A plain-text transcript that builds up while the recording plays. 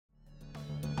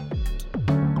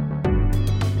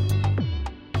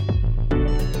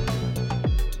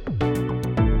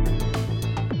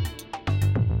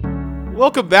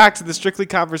Welcome back to the Strictly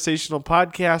Conversational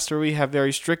podcast, where we have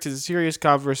very strict and serious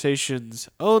conversations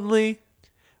only.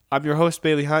 I'm your host,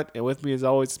 Bailey Hunt, and with me, as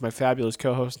always, is my fabulous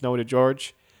co-host, Noah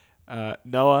DeGeorge.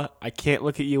 Noah, I can't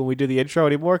look at you when we do the intro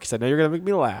anymore because I know you're going to make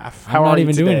me laugh. How are you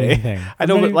today? Doing anything. I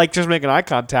know, but like just making eye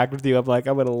contact with you, I'm like,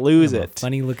 I'm going to lose it.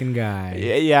 Funny-looking guy.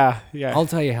 Yeah. I'll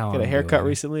tell you how I'm doing. Got a haircut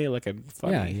recently, looking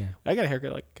funny. Yeah. I got a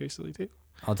haircut like recently, too.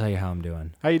 I'll tell you how I'm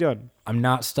doing. How you doing? I'm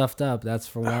not stuffed up. That's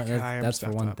for one. That's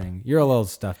for one thing. You're a little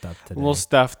stuffed up today. A little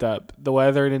stuffed up. The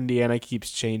weather in Indiana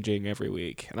keeps changing every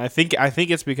week, and I think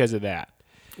it's because of that.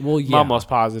 Well, yeah. I'm almost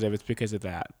positive it's because of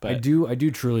that. But I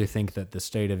do truly think that the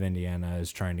state of Indiana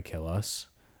is trying to kill us.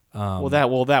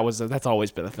 That's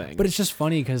always been a thing. But it's just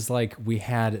funny because like we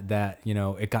had that,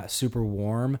 it got super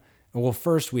warm. Well,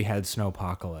 first we had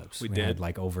snowpocalypse. We had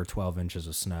like over 12 inches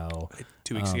of snow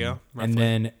 2 weeks ago, roughly.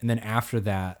 and then after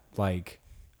that, like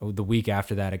the week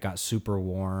after that, it got super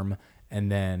warm,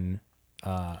 and then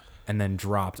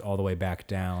dropped all the way back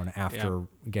down after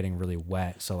getting really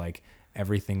wet. So like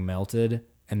everything melted,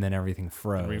 and then everything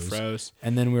froze.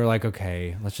 And then we were like,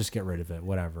 okay, let's just get rid of it.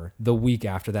 Whatever. The week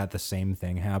after that, the same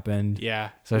thing happened. Yeah.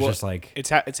 So it's just like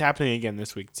it's happening again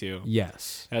this week too.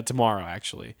 Yes. Tomorrow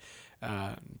actually.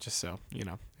 Just so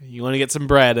you want to get some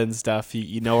bread and stuff,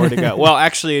 you know where to go. Well,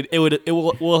 actually, it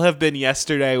will have been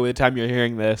yesterday by the time you're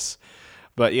hearing this,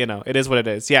 but it is what it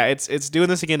is. Yeah, it's doing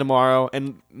this again tomorrow,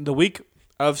 and the week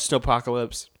of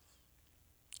Snowpocalypse,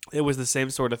 it was the same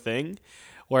sort of thing,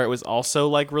 where it was also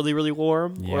like really really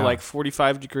warm, or like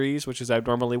 45 degrees, which is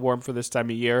abnormally warm for this time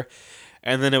of year,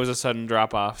 and then it was a sudden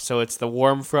drop off. So it's the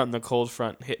warm front and the cold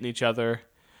front hitting each other.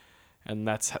 And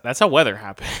that's how weather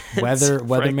happens.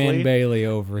 Weatherman Bailey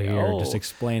over here, just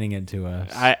explaining it to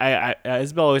us. I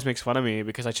Isabel always makes fun of me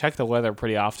because I check the weather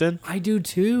pretty often. I do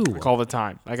too, like all the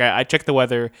time. Like I check the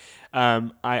weather.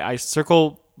 I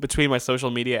circle between my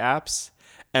social media apps,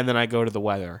 and then I go to the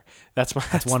weather. That's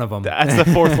one of them. That's the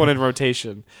fourth one in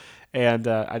rotation. And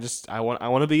I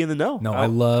want to be in the know. No, I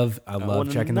love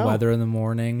checking the weather in the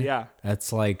morning. Yeah,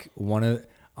 that's like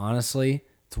honestly.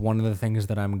 It's one of the things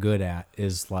that I'm good at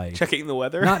is like checking the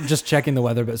weather. Not just checking the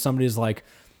weather, but somebody's like,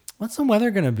 what's the weather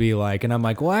going to be like? And I'm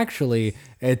like, well, actually,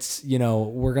 it's,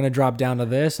 we're going to drop down to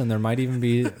this, and there might even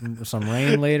be some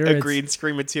rain later. A green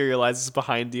screen materializes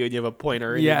behind you, and you have a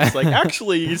pointer. And you're just like,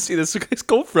 actually, you can see this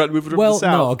cold front moving from the south.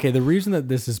 Well, no, okay. The reason that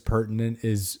this is pertinent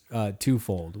is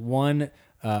twofold. One,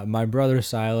 my brother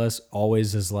Silas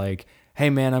always is like, hey,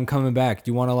 man, I'm coming back.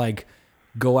 Do you want to like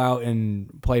go out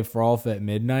and play Frolf at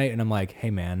midnight? And I'm like, hey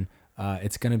man,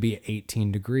 it's gonna be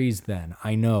 18 degrees then.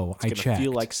 I know. I checked. It's gonna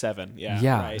feel like 7.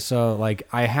 Yeah. Right. So like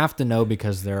I have to know,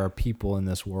 because there are people in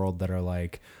this world that are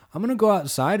like, I'm gonna go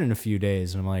outside in a few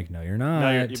days, and I'm like, no, you're not.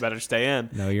 No, you better stay in.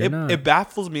 No, you're not. It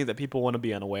baffles me that people want to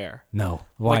be unaware. No.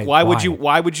 Why would you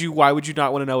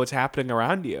not want to know what's happening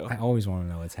around you? I always want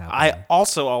to know what's happening. I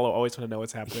also always want to know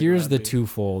what's happening. Here's the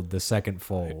twofold, the second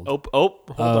fold. Hold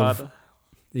on.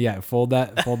 Yeah, fold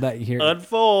that here.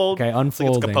 Unfold. Okay,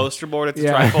 unfolding. It's like a poster board. It's a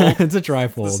trifold. It's a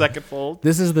trifold. It's the second fold.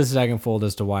 This is the second fold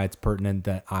as to why it's pertinent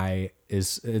that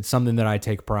it's something that I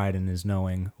take pride in, is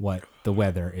knowing what the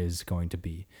weather is going to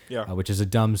be. Yeah. Which is a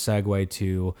dumb segue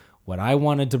to what I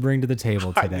wanted to bring to the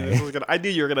table today. I knew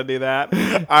you were gonna do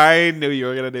that. I knew you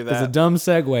were gonna do that. It's a dumb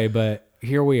segue, but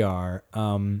here we are.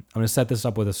 I'm gonna set this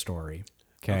up with a story.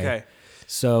 Okay.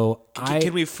 So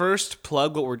can we first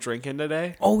plug what we're drinking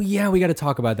today? Oh yeah, we got to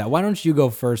talk about that. Why don't you go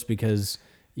first? Because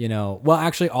well,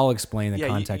 actually, I'll explain the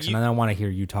context, and then I want to hear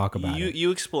you talk about it.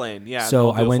 You explain, yeah.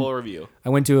 So I went full review. I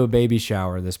went to a baby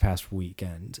shower this past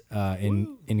weekend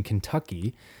in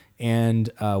Kentucky, and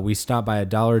we stopped by a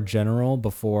Dollar General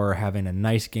before having a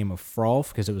nice game of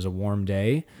Frolf because it was a warm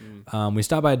day. We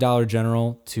stopped by a Dollar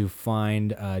General to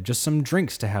find just some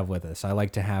drinks to have with us. I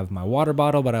like to have my water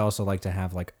bottle, but I also like to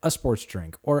have like a sports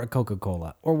drink or a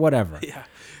Coca-Cola or whatever. Yeah,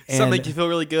 something make you feel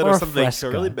really good or something make you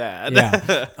feel really bad.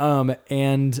 Yeah.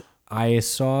 And I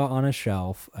saw on a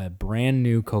shelf a brand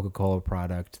new Coca-Cola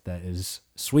product that is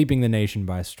sweeping the nation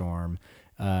by storm,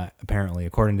 apparently,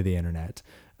 according to the internet.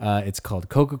 It's called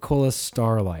Coca-Cola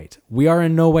Starlight. We are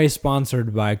in no way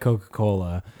sponsored by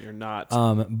Coca-Cola. You're not.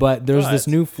 But there's this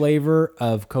new flavor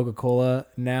of Coca-Cola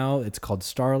now. It's called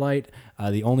Starlight.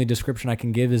 The only description I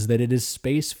can give is that it is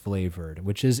space flavored,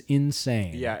 which is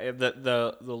insane. Yeah,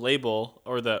 the label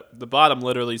or the bottom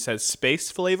literally says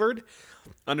space flavored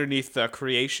underneath the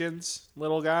Creations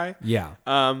little guy. Yeah.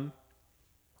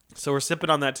 So we're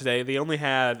sipping on that today. They only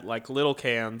had like little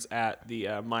cans at the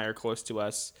Meijer close to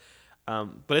us.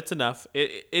 But it's enough.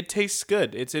 It tastes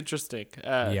good. It's interesting.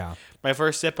 My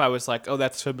first sip, I was like, oh,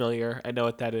 that's familiar. I know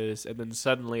what that is. And then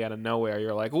suddenly out of nowhere,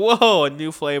 you're like, whoa, a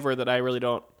new flavor that I really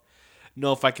don't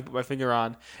know if I can put my finger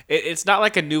on. It's not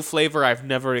like a new flavor I've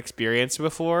never experienced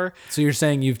before. So you're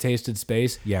saying you've tasted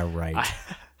space? Yeah, right.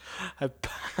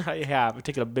 I have. I've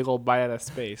taken a big old bite out of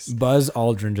space. Buzz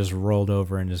Aldrin just rolled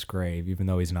over in his grave, even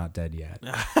though he's not dead yet.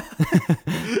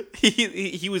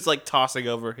 He was like tossing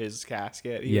over his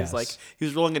casket. He Yes. was like he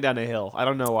was rolling it down a hill. I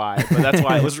don't know why, but that's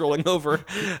why it was rolling over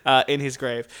in his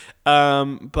grave.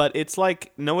 But it's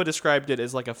like Noah described it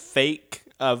as like a fake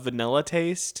vanilla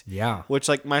taste. Yeah. Which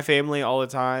like my family all the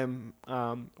time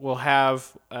will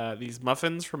have these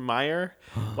muffins from Meyer,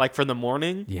 like for the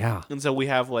morning. Yeah. And so we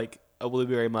have like a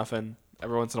blueberry muffin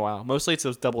every once in a while. Mostly it's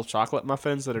those double chocolate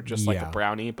muffins that are just like a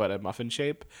brownie but a muffin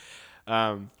shape.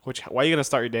 Which why are you gonna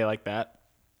start your day like that?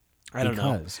 I don't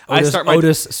know.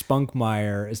 Otis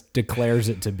Spunkmeyer declares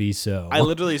it to be so. I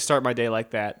literally start my day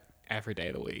like that every day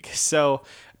of the week. So,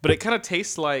 but it kind of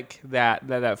tastes like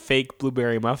that fake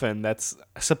blueberry muffin that's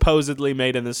supposedly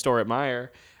made in the store at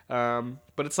Meyer.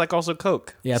 But it's like also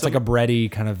Coke. Yeah, it's like a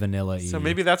bready kind of vanilla-y. So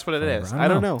maybe that's what it is. flavor. I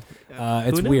don't know.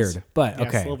 It's Who knows? weird, but Yeah,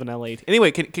 it's a okay. little vanilla.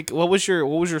 Anyway, what was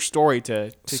your story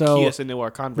to key us into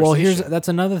our conversation? Well, that's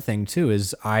another thing too.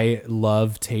 Is I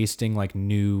love tasting like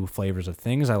new flavors of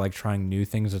things. I like trying new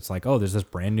things. It's like, oh, there's this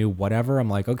brand new whatever. I'm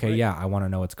like, okay, yeah, I want to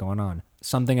know what's going on.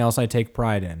 Something else I take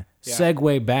pride in. Yeah.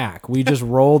 Segue back. We just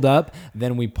rolled up,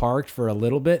 then we parked for a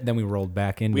little bit, then we rolled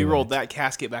back into we it. rolled that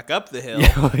casket back up the hill.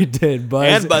 Yeah, we did.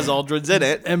 And Buzz Aldrin's in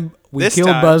it. And we This killed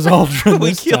time. Buzz Aldrin We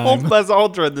this killed time. Buzz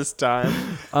Aldrin this time.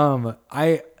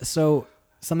 So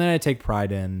something I take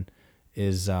pride in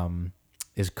is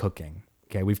cooking.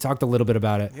 Okay, we've talked a little bit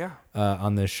about it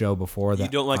on this show before. That You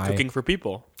don't like cooking for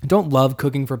people. I don't love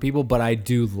cooking for people, but I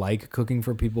do like cooking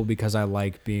for people because I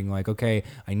like being like, okay,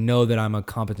 I know that I'm a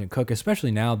competent cook,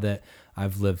 especially now that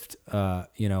I've lived,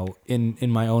 in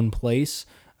my own place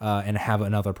and have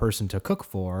another person to cook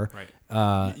for. Right.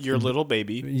 Your little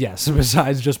baby. Yes,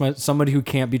 besides just somebody who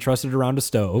can't be trusted around a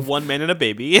stove. One man and a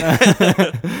baby.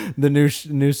 The new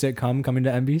sitcom coming to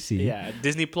NBC. Yeah,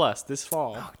 Disney Plus this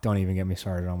fall. Don't even get me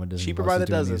started on what Disney Cheaper Plus by is the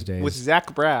doing dozen these days. with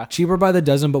Zach Braff. Cheaper by the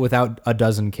dozen, but without a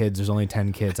dozen kids. There's only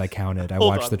 10 kids. I counted. I Hold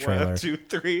watched on, the trailer. 1, 2,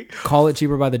 3. Call it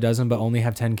cheaper by the dozen, but only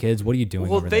have 10 kids. What are you doing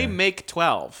Well, over they there? make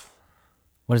 12.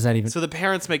 What does that even? So the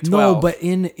parents make 12. No, but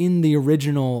in the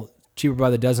original Cheaper by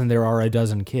the Dozen, there are a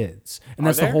dozen kids, and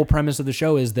that's the there? whole premise of the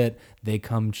show is that they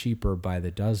come cheaper by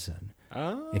the dozen.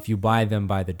 Oh. If you buy them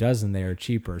by the dozen, they are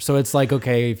cheaper. So it's like,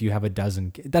 okay, if you have a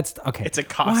dozen, that's okay. It's a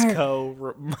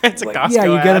Costco. It's a Costco. Yeah,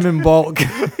 you get ad. them in bulk.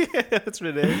 That's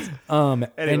what it is.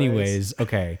 Anyways,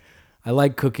 okay. I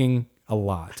like cooking a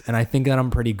lot, and I think that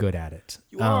I'm pretty good at it.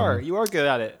 You are good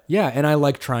at it. Yeah, and I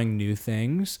like trying new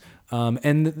things.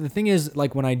 And the thing is,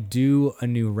 like when I do a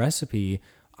new recipe,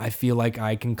 I feel like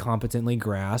I can competently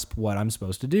grasp what I'm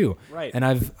supposed to do. Right. And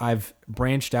I've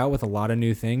branched out with a lot of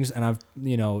new things, and I've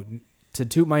to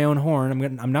toot my own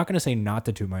horn. I'm not gonna say not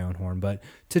to toot my own horn, but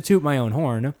to toot my own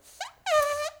horn.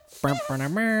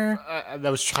 I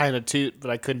was trying to toot, but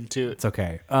I couldn't toot. It's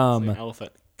okay. Like an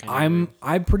elephant.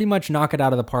 I pretty much knock it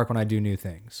out of the park when I do new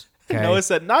things. Okay? Noah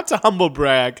said, not to humble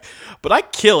brag, but I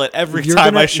kill it every You're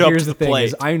time gonna- I show up here's to the thing plate.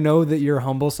 is, I know that your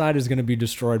humble side is going to be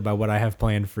destroyed by what I have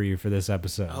planned for you for this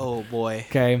episode. Oh boy.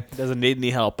 Okay. Doesn't need any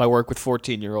help. I work with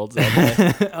 14-year-olds all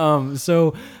day.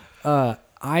 So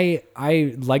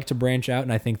I like to branch out,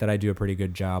 and I think that I do a pretty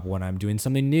good job when I'm doing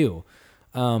something new.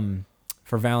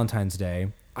 For Valentine's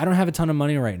Day, I don't have a ton of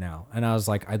money right now, and I was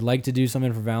like, I'd like to do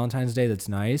something for Valentine's Day that's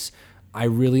nice. I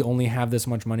really only have this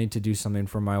much money to do something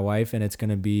for my wife, and it's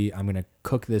gonna be I'm gonna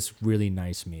cook this really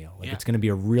nice meal. Like it's gonna be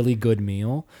a really good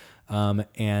meal.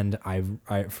 And I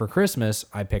for Christmas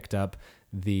I picked up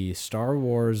the Star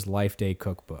Wars Life Day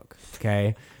cookbook.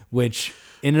 Okay, which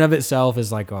in and of itself is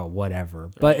like, oh, whatever.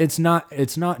 But it's not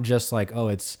just like, oh,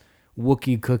 it's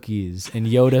Wookiee cookies and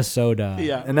Yoda soda.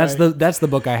 Yeah, and that's the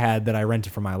book I had that I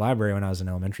rented from my library when I was in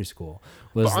elementary school.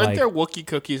 Was But aren't like, there Wookiee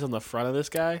cookies on the front of this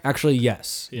guy? actually,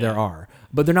 yes, there are,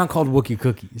 but they're not called Wookiee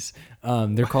cookies.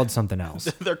 They're called something else.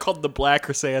 They're called the Black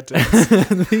Chrysanthemums.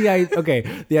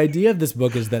 The idea of this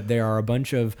book is that there are a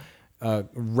bunch of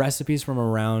recipes from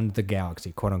around the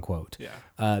galaxy, quote unquote,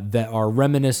 that are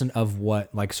reminiscent of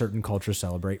what like certain cultures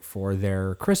celebrate for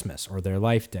their Christmas or their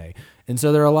Life Day. And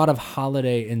so there are a lot of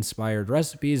holiday inspired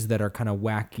recipes that are kind of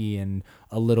wacky and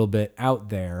a little bit out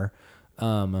there.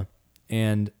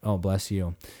 And oh, bless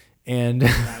you. And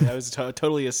That was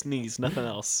totally a sneeze, nothing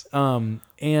else.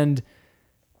 and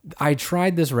I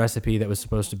tried this recipe that was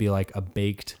supposed to be like a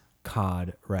baked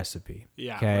cod recipe.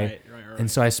 Yeah, Okay. right. And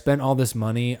so I spent all this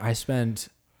money. I spent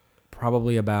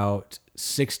probably about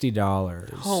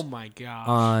 $60 Oh my gosh.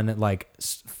 on like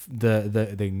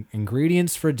the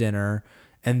ingredients for dinner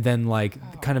and then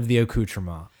like kind of the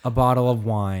accoutrement, a bottle of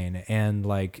wine, and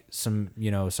like some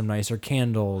nicer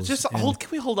candles. Can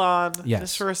we hold on Yes.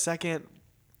 just for a second?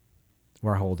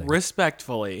 We're holding.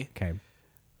 Respectfully. Okay.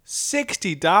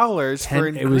 $60 for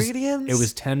ingredients? It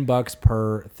was $10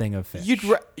 per thing of fish.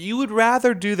 You would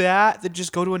rather do that than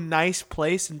just go to a nice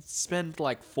place and spend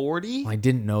like $40? I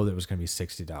didn't know that it was going to be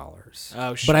 $60.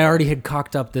 Oh, But I already had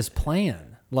cocked up this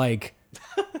plan. Like,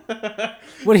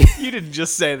 what do you You didn't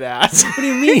just say that. what do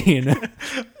you mean?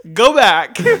 Go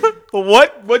back.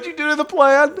 What'd you do to the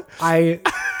plan? I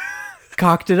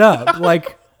cocked it up,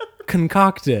 like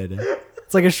concocted.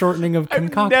 It's like a shortening of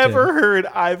concocted. I've never heard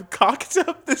I've cocked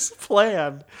up this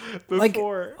plan like,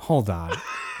 before. hold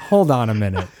on a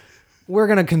minute. We're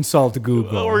gonna consult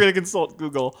Google. We're going to consult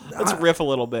Google. Let's riff a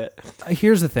little bit.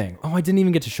 Here's the thing. Oh, I didn't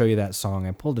even get to show you that song.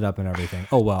 I pulled it up and everything.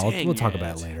 Oh well, Dang we'll talk it.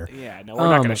 about it later. Yeah, no, we're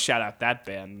not going to shout out that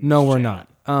band. No, we're Shout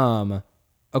not. out.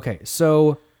 Okay,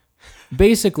 so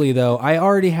basically though, I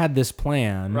already had this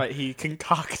plan. Right, he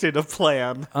concocted a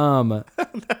plan.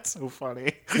 That's so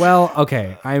funny. Well,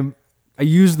 okay, I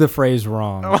used the phrase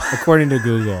wrong according to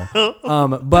Google.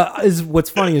 But what's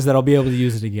funny is that I'll be able to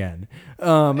use it again.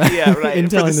 Yeah, right. in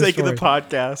For telling the sake of the story.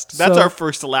 podcast. That's So- our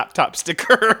first laptop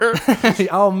sticker.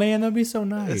 Oh man, that'd be so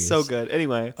nice. It's so good.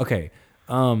 Anyway. Okay.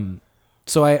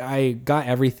 So I got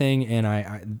everything, and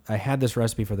I had this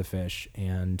recipe for the fish,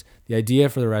 and the idea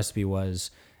for the recipe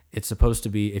was it's supposed to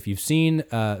be, if you've seen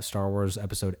Star Wars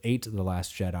Episode 8, The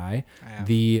Last Jedi,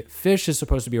 the fish is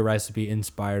supposed to be a recipe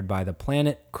inspired by the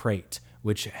planet Crate,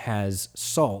 which has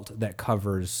salt that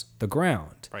covers the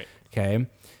ground. Right. Okay.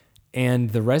 And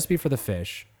the recipe for the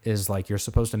fish is like you're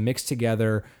supposed to mix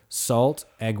together salt,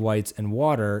 egg whites, and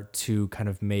water to kind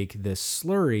of make this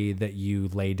slurry that you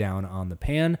lay down on the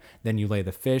pan. Then you lay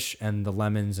the fish and the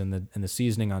lemons and the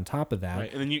seasoning on top of that.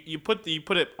 Right. And then you put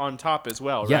it on top as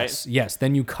well, Yes, right? yes.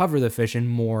 Then you cover the fish in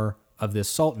more of this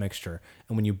salt mixture.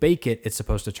 And when you bake it, it's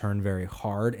supposed to turn very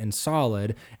hard and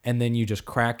solid. And then you just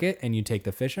crack it and you take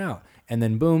the fish out. And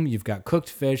then boom, you've got cooked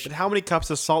fish. But how many cups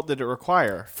of salt did it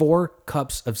require? 4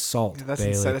 cups of salt. That's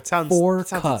Bailey. insane. That sounds 4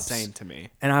 sounds cups. insane to me.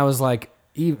 And I was like,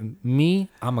 even me,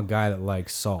 I'm a guy that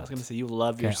likes salt. I was gonna say you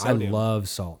love your I sodium. love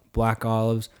salt. Black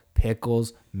olives,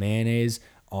 pickles, mayonnaise,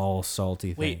 all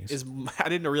salty Wait, things. I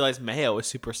didn't realize mayo is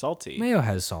super salty. Mayo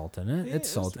has salt in it. It's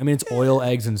salt. I mean, it's oil,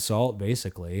 eggs, and salt,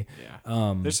 basically.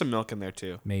 Yeah. There's some milk in there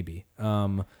too. Maybe.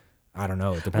 I don't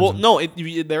know. It depends. Well, on,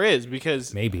 no, there is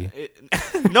because maybe.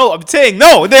 no, I'm saying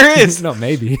no, there is. No,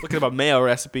 maybe. Looking up a mayo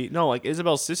recipe. No, like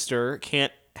Isabel's sister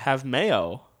can't have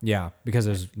mayo Yeah, because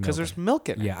there's there's milk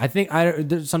in it. Yeah, I think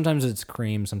sometimes it's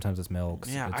cream, sometimes it's milk.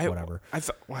 Yeah, it's whatever. I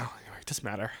thought. Well, anyway, it doesn't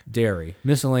matter. Dairy,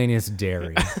 miscellaneous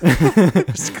dairy.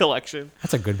 It's a collection.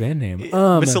 That's a good band name.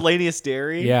 Miscellaneous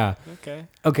dairy. Yeah. Okay.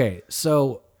 Okay,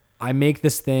 so I make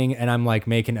this thing and I'm like,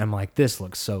 this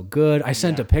looks so good. I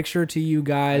sent a picture to you I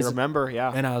guys remember.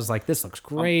 Yeah. and I was like, this looks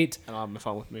great. I don't have my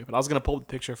phone with me, but I was gonna pull the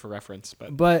picture for reference.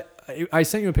 But But I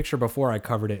sent you a picture before I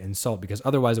covered it in salt because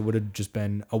otherwise it would have just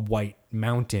been a white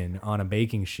mountain on a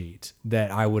baking sheet that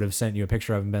I would have sent you a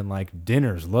picture of and been like,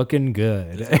 dinner's looking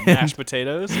good. mashed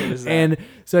potatoes. What is that? And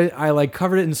so I like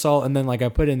covered it in salt and then like I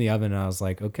put it in the oven and I was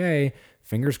like, okay,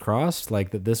 fingers crossed,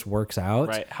 like that this works out.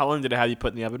 right. How long did it have you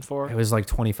put in the oven for? It was like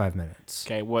 25 minutes.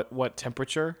 Okay. What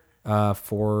temperature?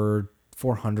 For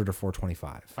 400 or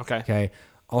 425. Okay. Okay.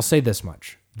 I'll say this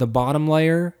much. The bottom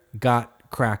layer got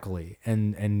crackly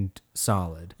and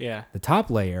solid. Yeah. The top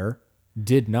layer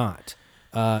did not.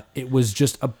 It was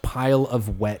just a pile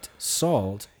of wet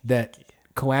salt that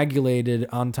coagulated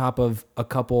on top of a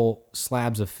couple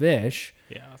slabs of fish.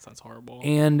 Yeah, that sounds horrible.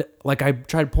 And like I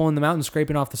tried pulling them out and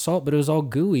scraping off the salt, but it was all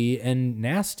gooey and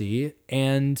nasty.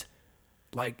 And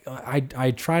like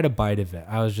I tried a bite of it.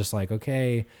 I was just like,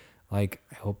 okay, like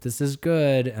I hope this is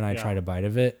good. And I tried a bite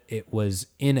of it. It was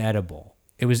inedible.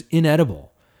 It was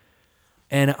inedible.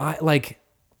 And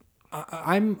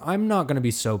I'm not gonna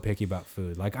be so picky about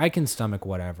food. Like I can stomach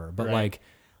whatever, but like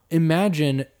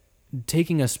imagine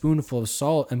taking a spoonful of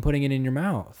salt and putting it in your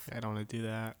mouth. I don't want to do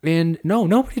that. And no,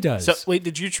 nobody does. So wait,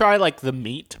 did you try like the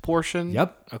meat portion?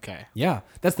 Yep. Okay. Yeah,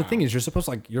 that's the thing is you're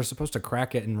supposed to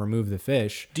crack it and remove the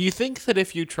fish. Do you think that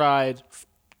if you tried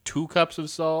 2 cups of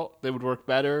salt, they would work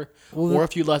better? Or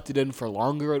if you left it in for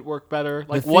longer, it'd work better?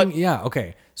 Like what? Yeah,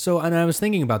 okay. So, and I was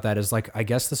thinking about that is like, I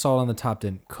guess the salt on the top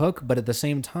didn't cook, but at the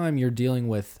same time, you're dealing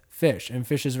with fish, and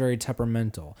fish is very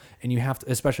temperamental. And you have to,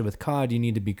 especially with cod, you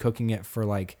need to be cooking it for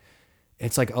like,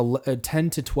 it's like a 10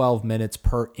 to 12 minutes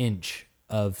per inch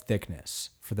of thickness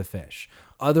for the fish.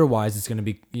 Otherwise, it's going to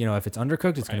be, if it's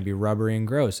undercooked, it's going to be rubbery and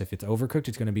gross. If it's overcooked,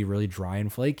 it's going to be really dry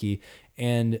and flaky.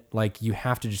 And like, you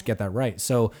have to just get that right.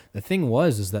 So the thing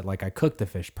is that like I cooked the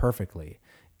fish perfectly.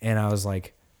 And I was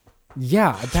like,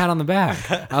 yeah, a pat on the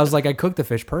back. I was like, I cooked the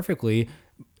fish perfectly,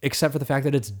 except for the fact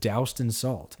that it's doused in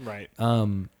salt. Right.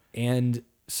 And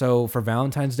so for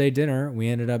Valentine's Day dinner, we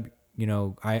ended up,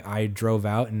 I drove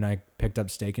out and I picked up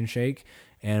Steak and Shake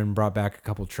and brought back a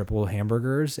couple triple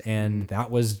hamburgers, and that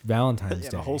was Valentine's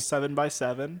Day. A whole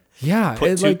 7x7. Yeah.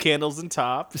 Put two candles in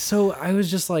top. So I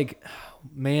was just like,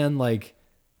 man, like,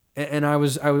 and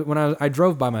I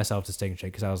drove by myself to Steak and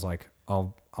Shake because I was like,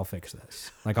 I'll fix this.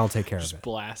 Like, I'll take care of it.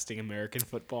 Blasting American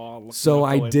football. So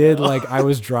I did, like, I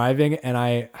was driving, and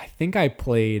I think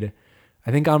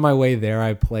on my way there,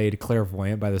 I played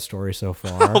Clairvoyant by The Story So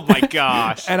Far. Oh my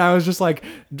gosh. And I was just like,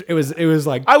 it was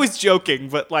like, I was joking,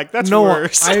 but like, that's no,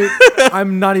 worse.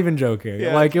 I'm not even joking.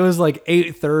 Yeah. Like, it was like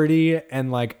 8:30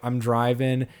 and like I'm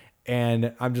driving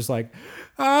and I'm just like,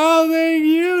 I think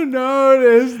you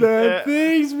notice that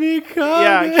things become.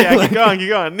 Yeah, like, keep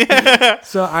going.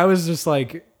 So I was just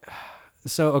like,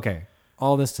 okay,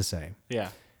 all this to say, Yeah.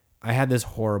 I had this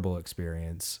horrible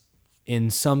experience in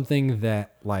something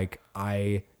that like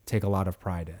I take a lot of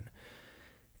pride in.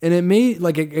 And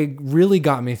it really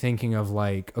got me thinking of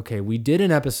like, okay, we did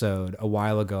an episode a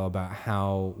while ago about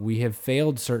how we have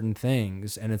failed certain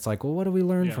things. And it's like, well, what do we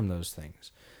learn from those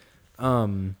things?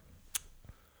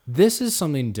 This is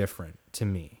something different to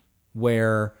me,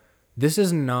 where this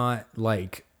is not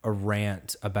like a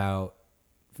rant about,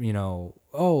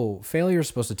 failure is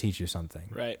supposed to teach you something.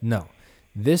 Right. No,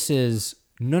 this is,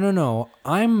 no,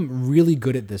 I'm really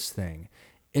good at this thing.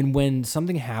 And when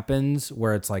something happens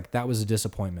where it's like, that was a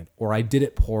disappointment, or I did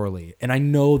it poorly, and I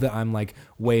know that I'm like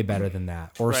way better than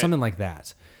that, or something like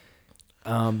that.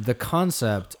 The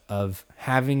concept of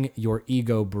having your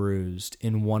ego bruised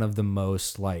in one of the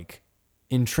most like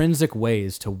intrinsic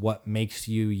ways to what makes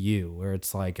you you, where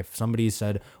it's like, if somebody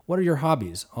said, what are your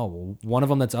hobbies? Oh, well, one of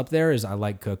them that's up there is I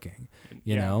like cooking,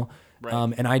 you know?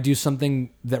 Right. And I do something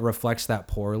that reflects that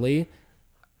poorly.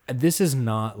 This is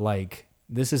not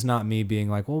me being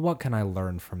like, well, what can I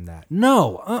learn from that?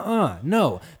 No,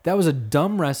 no. That was a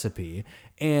dumb recipe,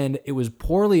 and it was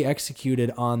poorly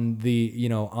executed on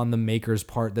the maker's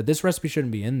part, that this recipe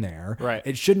shouldn't be in there. Right.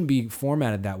 It shouldn't be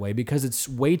formatted that way because it's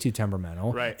way too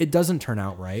temperamental. Right. It doesn't turn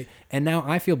out right. And now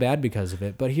I feel bad because of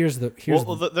it. But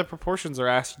the proportions are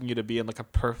asking you to be in like a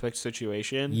perfect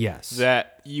situation. Yes.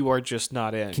 That you are just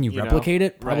not in. Can you replicate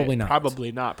it? Probably Right. not.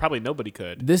 Probably not. Probably nobody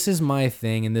could. This is my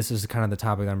thing, and this is kind of the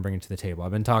topic that I'm bringing to the table.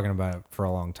 I've been talking about it for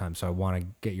a long time, so I want to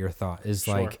get your thought. Is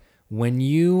Sure. like, when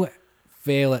you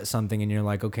fail at something and you're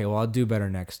like, okay, well, I'll do better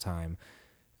next time.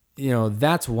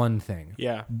 That's one thing.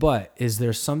 Yeah. But is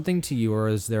there something to you, or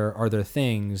are there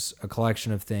things, a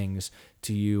collection of things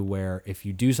to you, where if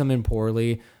you do something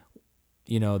poorly,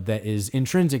 that is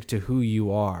intrinsic to who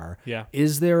you are? Yeah.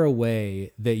 Is there a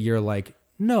way that you're like,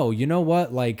 no, you know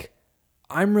what? Like,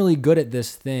 I'm really good at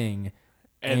this thing.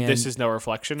 And this is no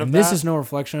reflection of that. This is no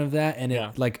reflection of that. And Yeah.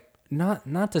 it like,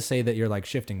 not to say that you're like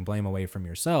shifting blame away from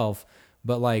yourself,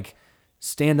 but like,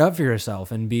 stand up for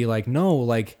yourself and be like, no,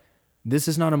 like, this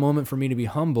is not a moment for me to be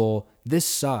humble. This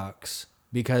sucks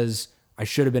because I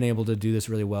should have been able to do this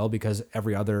really well, because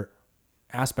every other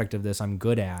aspect of this I'm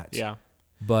good at. Yeah.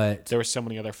 But There were so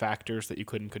many other factors that you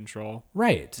couldn't control.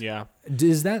 right. Yeah.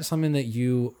 Is that something that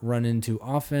you run into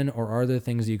often, or are there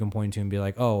things that you can point to and be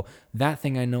like, oh, that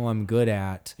thing I know I'm good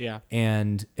at. Yeah.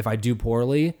 And if I do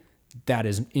poorly, that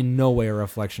is in no way a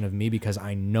reflection of me, because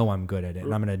I know I'm good at it.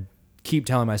 And I'm going to keep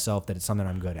telling myself that it's something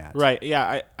I'm good at. Right.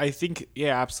 Yeah. I think,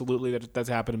 absolutely. That's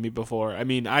happened to me before. I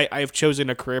mean, I've chosen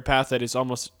a career path that is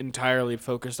almost entirely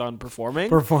focused on performing.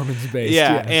 Performance based.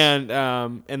 Yeah.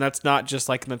 Yes. And that's not just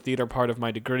like in the theater part of my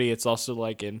degree. It's also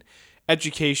like in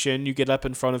education. You get up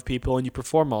in front of people and you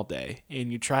perform all day,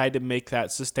 and you try to make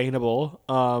that sustainable,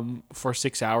 for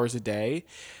 6 hours a day.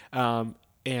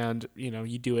 And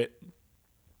you do it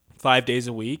 5 days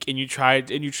a week, and you try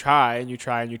and you try and you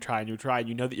try and you try and you try, and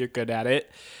you know that you're good at it.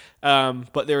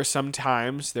 But there's some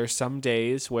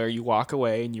days where you walk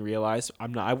away and you realize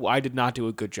I did not do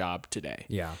a good job today.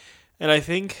 Yeah. And I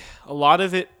think a lot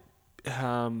of it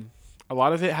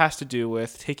has to do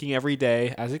with taking every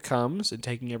day as it comes, and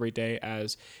taking every day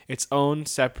as its own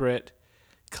separate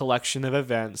collection of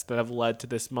events that have led to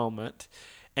this moment.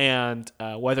 And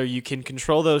whether you can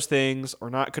control those things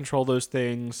or not control those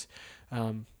things,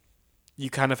 you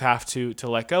kind of have to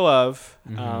let go of,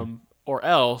 or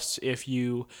else if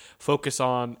you focus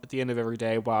on at the end of every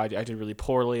day, wow, I did really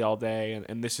poorly all day,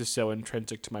 and this is so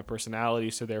intrinsic to my personality,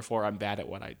 so therefore I'm bad at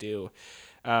what I do.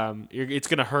 it's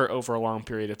going to hurt over a long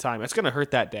period of time. It's going to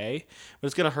hurt that day, but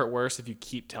it's going to hurt worse if you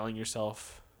keep telling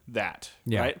yourself that,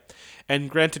 right? And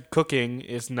granted, cooking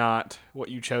is not what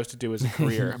you chose to do as a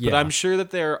career, but I'm sure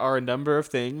that there are a number of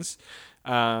things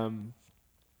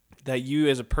that you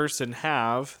as a person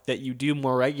have that you do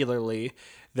more regularly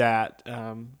that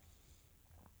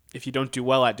if you don't do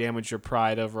well at, damage your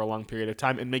pride over a long period of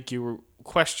time and make you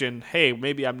question, hey,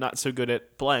 maybe I'm not so good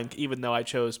at blank, even though I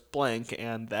chose blank,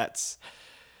 and that's,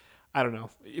 I don't know.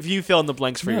 If you fill in the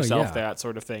blanks for yourself, that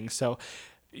sort of thing. So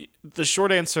the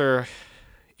short answer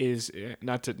is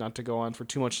not to go on for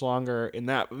too much longer in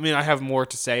that. I mean, I have more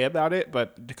to say about it,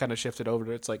 but to kind of shift it over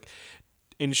to, it's like,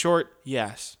 in short,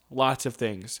 yes, lots of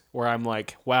things where I'm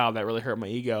like, wow, that really hurt my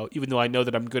ego, even though I know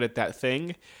that I'm good at that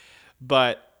thing.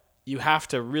 But you have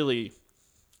to really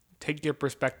take your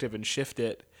perspective and shift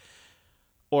it,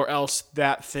 or else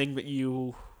that thing that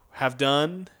you have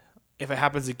done, if it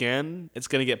happens again, it's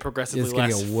going to get progressively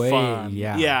less fun.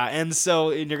 Yeah. And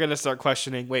you're going to start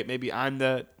questioning, wait, maybe I'm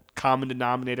the common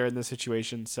denominator in this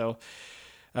situation. So,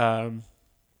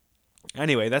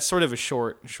 anyway, that's sort of a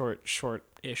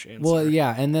short-ish answer. Well,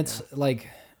 yeah. And that's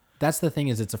that's the thing,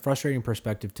 is it's a frustrating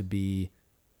perspective to be,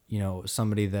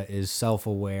 somebody that is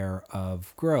self-aware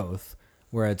of growth,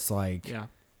 where it's like,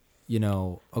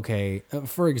 okay,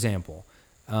 for example,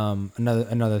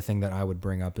 another thing that I would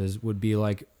bring up would be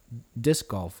like disc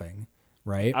golfing,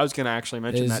 right? I was going to actually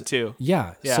mention that too.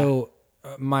 Yeah. So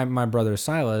my brother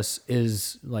Silas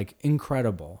is like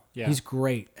incredible. Yeah. He's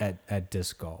great at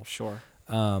disc golf. Sure.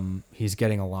 He's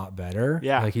getting a lot better.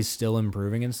 Yeah. Like he's still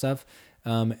improving and stuff.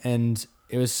 And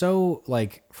it was so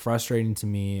like frustrating to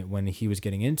me when he was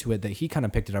getting into it that he kind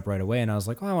of picked it up right away. And I was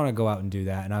like, I want to go out and do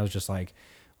that. And I was just like,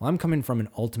 well, I'm coming from an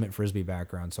ultimate Frisbee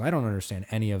background, so I don't understand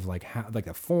any of like how, like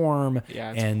the form.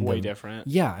 Yeah, it's way different.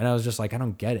 Yeah. And I was just like, I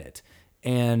don't get it.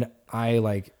 And I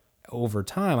like, over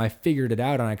time, I figured it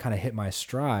out and I kind of hit my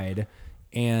stride.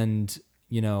 And,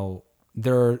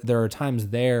 there are times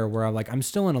there where I'm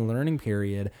still in a learning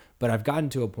period, but I've gotten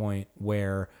to a point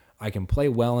where I can play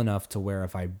well enough to where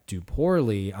if I do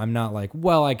poorly, I'm not like,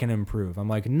 well, I can improve. I'm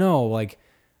like, no, like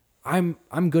I'm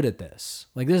good at this.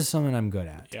 Like this is something I'm good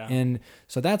at. Yeah. And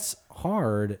so that's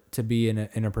hard to be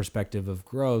in a perspective of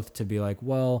growth, to be like,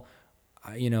 well,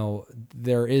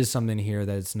 there is something here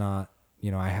that it's not,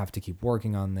 I have to keep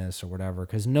working on this or whatever,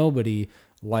 because nobody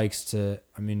likes to,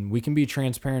 we can be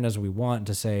transparent as we want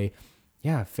to say,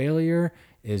 yeah, failure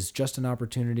is just an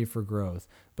opportunity for growth,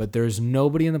 but there's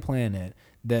nobody on the planet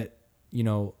that,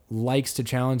 likes to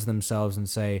challenge themselves and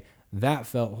say, that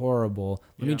felt horrible.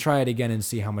 Let me try it again and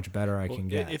see how much better I can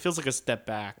get. It feels like a step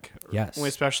back. Yes.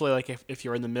 Especially like if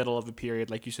you're in the middle of a period,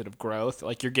 like you said, of growth,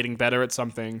 like you're getting better at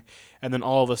something, and then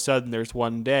all of a sudden there's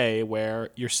one day where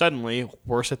you're suddenly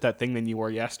worse at that thing than you were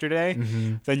yesterday.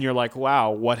 Mm-hmm. Then you're like,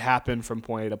 wow, what happened from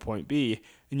point A to point B?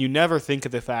 And you never think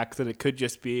of the fact that it could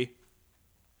just be,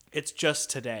 it's just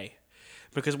today.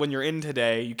 Because when you're in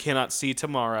today, you cannot see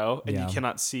tomorrow, and you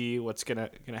cannot see what's gonna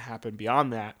happen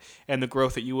beyond that, and the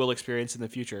growth that you will experience in the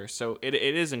future. So it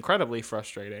is incredibly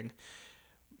frustrating.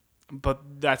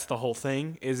 But that's the whole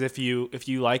thing, is if you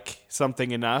like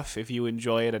something enough, if you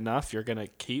enjoy it enough, you're gonna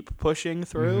keep pushing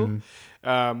through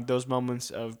those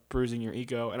moments of bruising your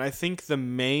ego. And I think the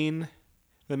main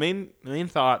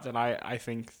thought that I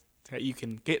think that you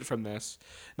can get from this,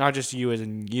 not just you as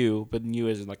in you, but you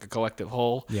as in like a collective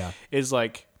whole, is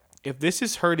like, if this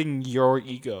is hurting your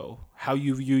ego, how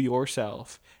you view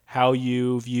yourself, how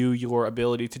you view your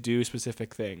ability to do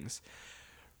specific things,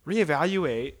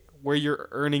 reevaluate where you're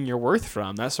earning your worth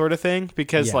from, that sort of thing.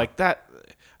 Because like that,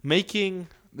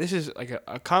 this is like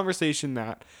a conversation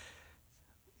that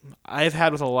I've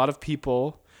had with a lot of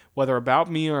people, whether about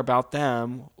me or about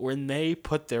them, when they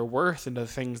put their worth into the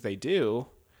things they do,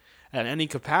 at any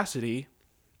capacity,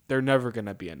 they're never going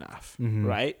to be enough,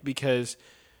 right? Because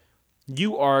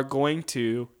you are going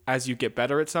to, as you get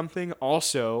better at something,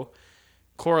 also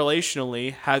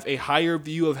correlationally have a higher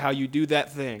view of how you do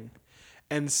that thing.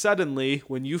 And suddenly,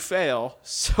 when you fail,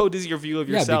 so does your view of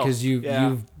yourself. Yeah, because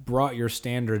you've brought your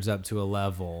standards up to a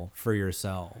level for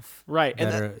yourself. Right.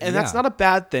 And that's not a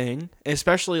bad thing,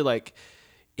 especially like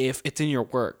if it's in your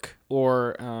work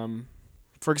or...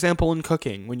 for example, in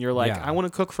cooking, when you're like, I want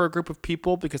to cook for a group of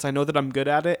people because I know that I'm good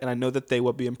at it and I know that they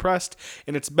will be impressed,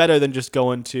 and it's better than just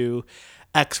going to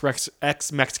X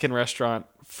Mexican restaurant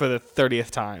for the 30th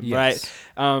time, right?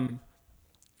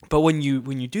 But when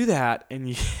you do that and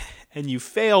you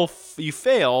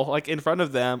fail like in front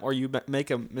of them, or you make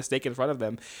a mistake in front of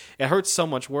them, it hurts so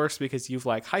much worse because you've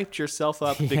like hyped yourself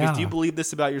up because you believe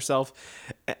this about yourself,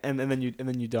 and then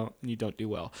you don't do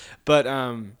well. But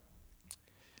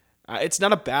it's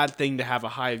not a bad thing to have a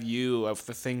high view of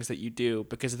the things that you do,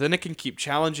 because then it can keep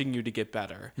challenging you to get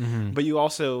better. But you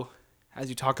also, as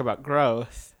you talk about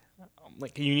growth,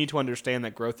 like you need to understand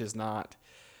that growth is not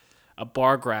a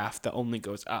bar graph that only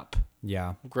goes up.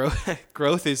 Yeah.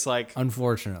 Growth is like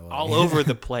Unfortunately all over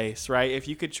the place, right? If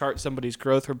you could chart somebody's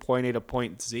growth from point A to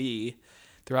point Z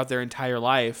throughout their entire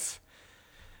life,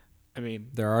 I mean,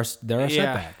 there are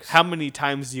setbacks. How many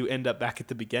times do you end up back at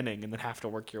the beginning and then have to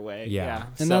work your way? Yeah.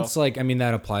 And that's like, I mean,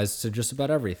 that applies to just about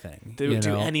everything. Do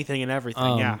anything and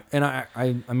everything. Yeah. And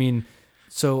I mean,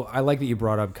 so I like that you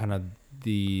brought up kind of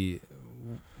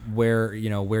where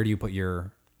do you put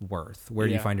your worth? Where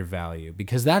do you find your value?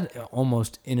 Because that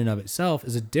almost in and of itself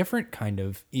is a different kind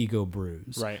of ego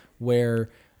bruise. Right. Where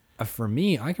for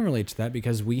me, I can relate to that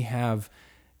because we have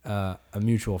a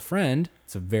mutual friend.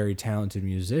 It's a very talented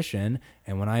musician.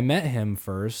 And when I met him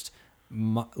first,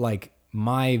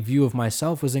 my view of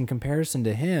myself was in comparison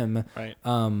to him. Right.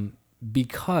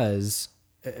 Because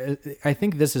I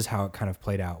think this is how it kind of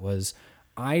played out was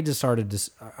I decided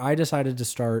to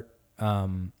start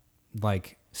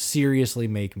like seriously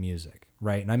make music,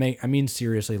 right? And I mean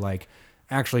seriously, like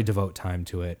actually devote time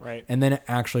to it, right? And then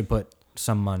actually put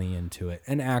some money into it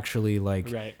and actually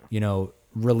like right.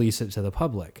 Release it to the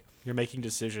public. You're making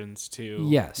decisions to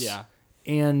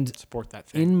and support that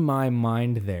thing. In my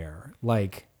mind there,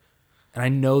 like, and I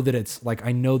know that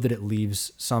it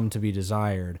leaves some to be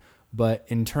desired, but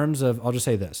in terms of, I'll just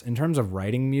say this, in terms of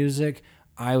writing music,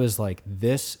 I was like,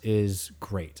 this is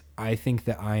great. I think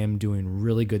that I am doing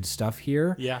really good stuff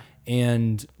here. Yeah.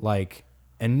 And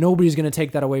nobody's going to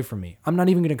take that away from me. I'm not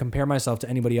even going to compare myself to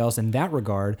anybody else in that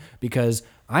regard because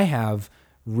I have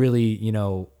really,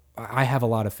 I have a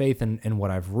lot of faith in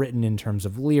what I've written in terms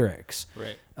of lyrics.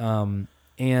 Right.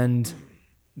 And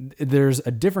there's a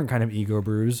different kind of ego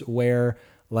bruise where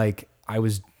like I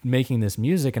was making this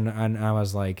music and I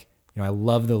was like, I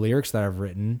love the lyrics that I've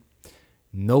written.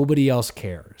 Nobody else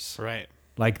cares. Right.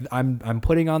 Like I'm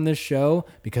putting on this show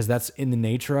because that's in the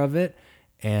nature of it,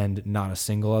 and not a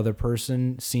single other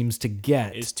person seems to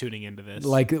is tuning into this.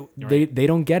 Like they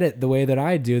don't get it the way that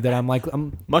I do. That I'm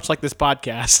much like this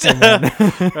podcast.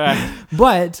 Right.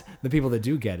 But the people that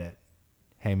do get it,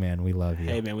 hey man, we love you.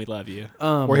 Hey man, we love you.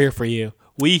 We're here for you.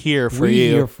 We here for you. We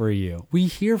here for you. We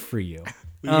here for you.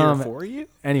 We here for you.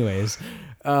 Anyways,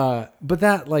 but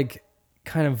that like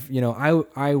kind of,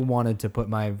 I wanted to put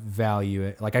my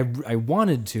value, like I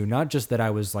wanted to, not just that I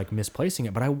was like misplacing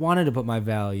it, but I wanted to put my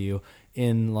value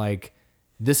in like,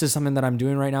 this is something that I'm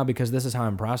doing right now because this is how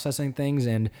I'm processing things.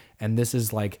 And this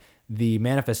is like the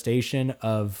manifestation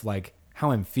of like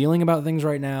how I'm feeling about things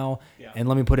right now. Yeah. And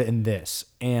let me put it in this.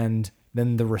 And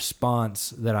then the response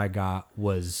that I got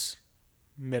was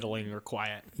middling or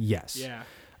quiet. Yes. Yeah.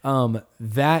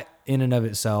 That in and of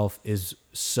itself is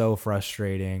so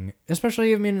frustrating,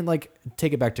 especially, I mean, like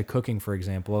take it back to cooking, for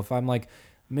example. If I'm like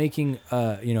making,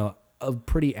 a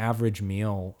pretty average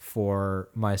meal for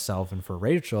myself and for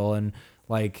Rachel, and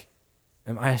like,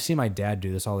 I see my dad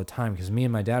do this all the time because me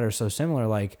and my dad are so similar.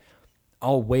 Like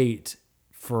I'll wait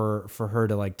for her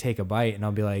to like take a bite and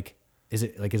I'll be like, is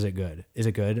it good? Is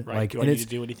it good? Right. Like, do I need to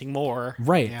do anything more?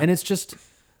 Right. Yeah. And it's just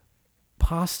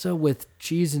pasta with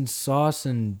cheese and sauce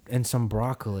and some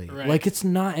broccoli. Right. Like it's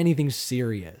not anything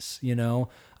serious,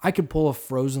 I could pull a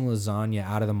frozen lasagna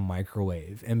out of the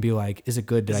microwave and be like, is it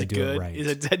good? Did I do it right?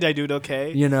 Did I do it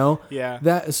okay?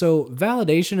 Yeah. So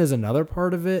validation is another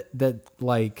part of it that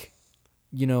like,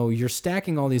 you're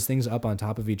stacking all these things up on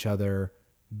top of each other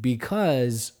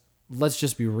because let's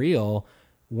just be real.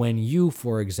 When you,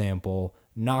 for example,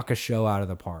 knock a show out of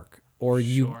the park or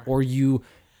you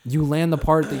land the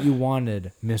part that you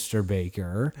wanted, Mr.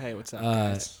 Baker. Hey, what's up,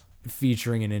 guys?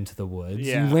 Featuring in Into the Woods.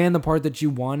 Yeah. You land the part that you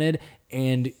wanted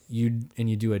and you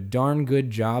do a darn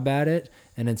good job at it.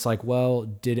 And it's like, well,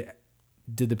 did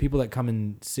the people that come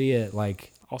and see it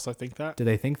like also think that? Do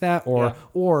they think that?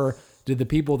 Or did the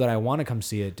people that I want to come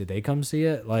see it, did they come see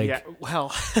it? Like, yeah,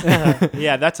 well,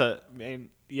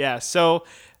 yeah. So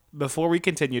before we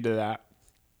continue to that,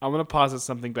 I'm going to posit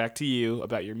something back to you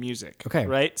about your music. Okay.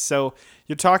 Right? So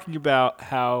you're talking about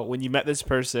how when you met this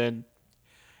person,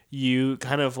 you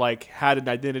kind of like had an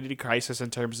identity crisis in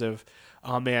terms of,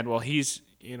 oh man, well, he's,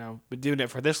 been doing it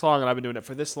for this long and I've been doing it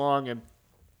for this long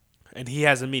and he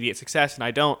has immediate success and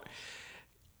I don't.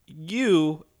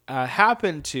 You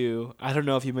happen to, I don't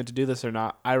know if you meant to do this or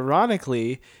not,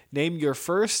 ironically name your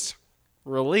first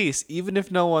release, Even If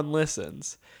No One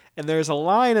Listens. And there's a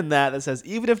line in that says,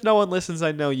 even if no one listens,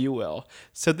 I know you will.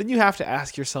 So then you have to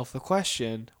ask yourself the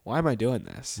question, why am I doing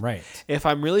this? Right. If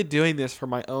I'm really doing this for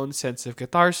my own sense of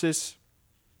catharsis,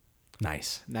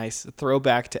 Nice. Nice. A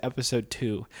throwback to episode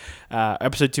 2.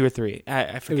 Episode 2 or 3.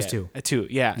 I forget. It was 2. 2,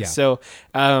 yeah. Yeah. So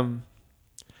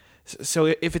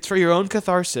if it's for your own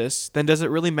catharsis, then does it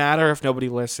really matter if nobody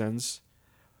listens?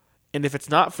 And if it's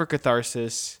not for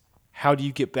catharsis, how do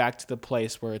you get back to the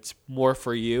place where it's more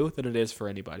for you than it is for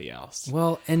anybody else?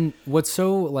 Well, and what's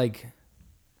so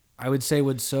I would say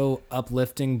what's so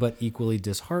uplifting but equally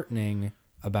disheartening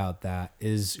about that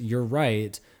is you're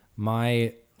right.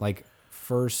 My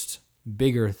first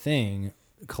bigger thing,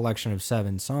 collection of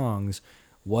 7 songs,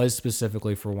 was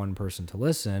specifically for one person to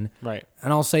listen. Right.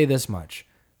 And I'll say this much.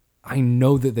 I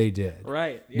know that they did.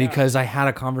 Right. Yeah. Because I had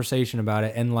a conversation about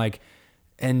it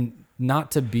and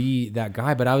not to be that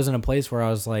guy, but I was in a place where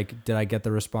I was like, did I get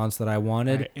the response that I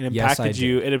wanted? Right. It impacted yes, I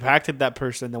you. did. It impacted that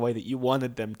person the way that you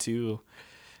wanted them to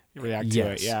react to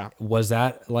it. Yeah. Was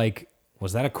that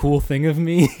a cool thing of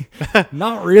me?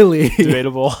 Not really.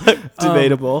 Debatable.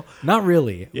 Debatable. Not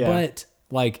really. Yeah. But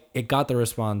it got the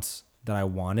response that I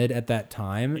wanted at that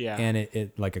time. Yeah. And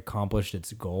it accomplished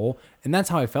its goal. And that's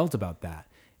how I felt about that.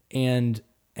 And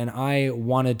I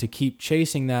wanted to keep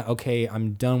chasing that. Okay,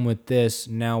 I'm done with this.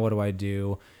 Now what do I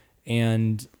do?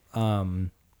 And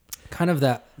kind of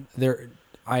that there,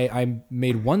 I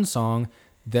made one song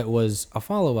that was a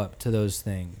follow-up to those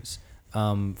things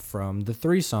from the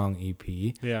 3-song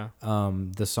EP. Yeah.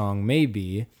 The song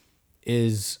Maybe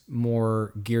is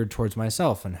more geared towards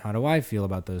myself and how do I feel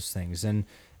about those things. And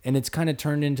it's kind of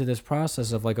turned into this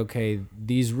process of okay,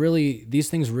 these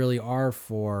things really are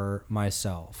for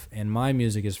myself and my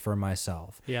music is for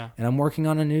myself. Yeah. And I'm working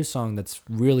on a new song that's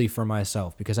really for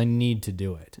myself because I need to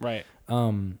do it. Right.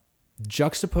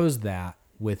 Juxtapose that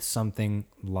with something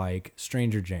like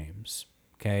Stranger James.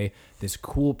 Okay. This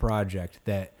cool project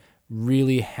that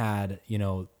really had,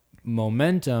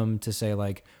 momentum to say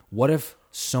what if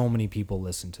so many people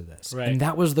listen to this? Right. And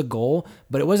that was the goal,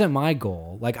 but it wasn't my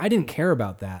goal. I didn't care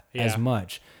about that as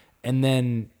much. And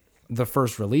then the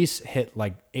first release hit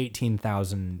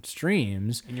 18,000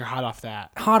 streams. And you're hot off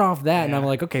that. Yeah. And I'm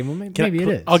like, okay, well, maybe it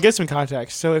is. I'll get some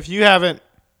context. So if you haven't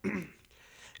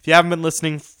been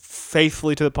listening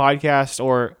faithfully to the podcast,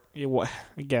 or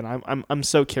again, I'm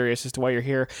so curious as to why you're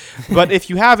here. But if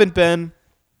you haven't been,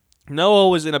 Noah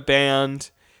was in a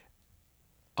band.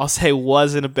 I'll say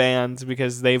was in a band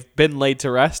because they've been laid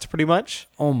to rest pretty much.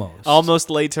 Almost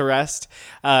laid to rest,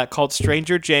 called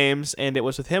Stranger James, and it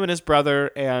was with him and his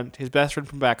brother and his best friend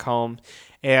from back home,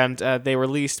 and they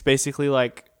released basically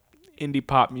indie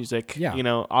pop music, a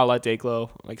la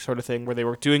Dayglow, sort of thing, where they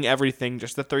were doing everything,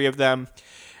 just the 3 of them,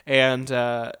 and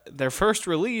their first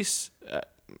release,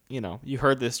 you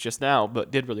heard this just now,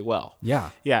 but did really well.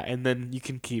 Yeah. Yeah, and then you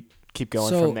can keep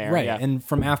going from there. Right, yeah. and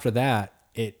from after that,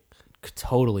 it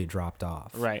totally dropped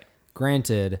off. Right.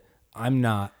 Granted, I'm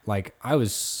not I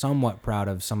was somewhat proud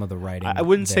of some of the writing. I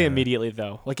wouldn't say immediately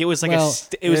though. It was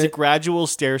a gradual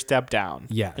stair step down.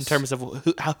 Yes. In terms of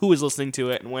who was listening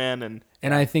to it and when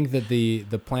and I think that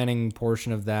the planning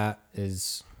portion of that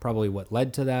is probably what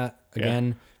led to that.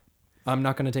 Again, I'm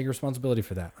not going to take responsibility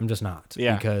for that. I'm just not.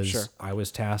 Yeah. Because sure. I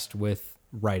was tasked with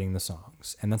writing the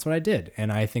songs, and that's what I did.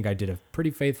 And I think I did a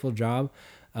pretty faithful job.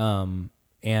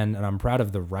 And I'm proud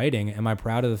of the writing. Am I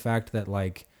proud of the fact that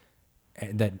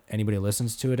that anybody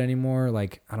listens to it anymore?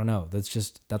 I don't know.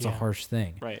 That's a harsh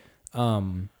thing. Right.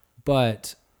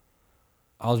 But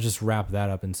I'll just wrap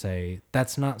that up and say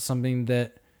that's not something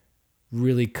that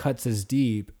really cuts as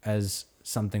deep as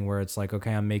something where it's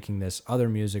okay, I'm making this other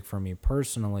music for me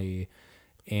personally,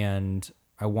 and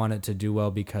I want it to do well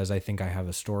because I think I have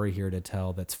a story here to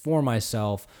tell that's for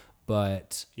myself.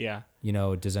 But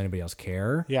does anybody else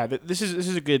care? Yeah, this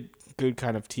is a good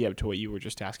kind of tee up to what you were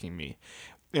just asking me,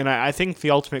 and I think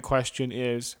the ultimate question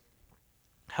is,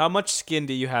 how much skin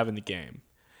do you have in the game?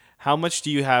 How much do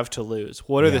you have to lose?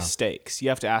 What are the stakes? You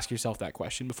have to ask yourself that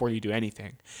question before you do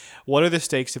anything. What are the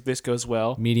stakes if this goes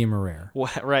well? Medium or rare.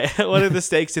 Right. What are the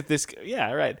stakes if this...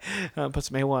 Yeah, right. Put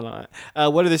some A1 on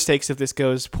it. What are the stakes if this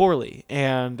goes poorly?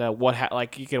 And what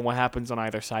happens on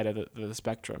either side of the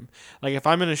spectrum? If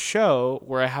I'm in a show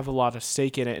where I have a lot of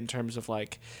stake in it in terms of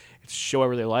it's a show I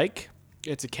really like,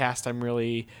 it's a cast I'm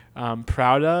really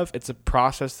proud of, it's a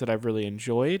process that I've really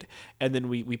enjoyed, and then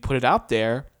we put it out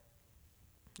there,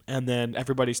 and then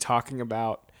everybody's talking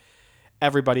about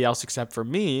everybody else except for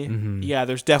me. Mm-hmm. Yeah,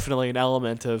 there's definitely an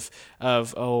element of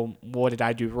oh, what did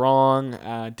I do wrong?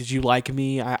 Did you like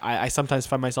me? I sometimes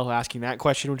find myself asking that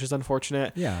question, which is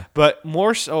unfortunate. Yeah. But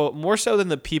more so than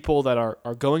the people that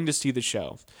are going to see the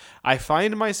show, I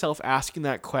find myself asking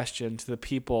that question to the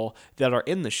people that are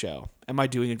in the show. am I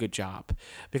doing a good job?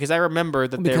 Because I remember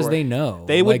that they know.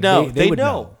 They would Like, know. they would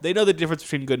know. know. They know the difference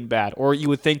between good and bad, or you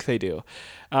would think they do.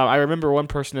 I remember one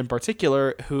person in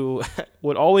particular who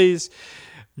would always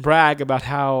brag about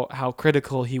how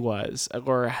critical he was,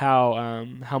 or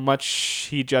how much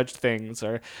he judged things,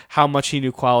 or how much he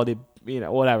knew quality,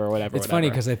 whatever. It's funny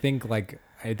because I think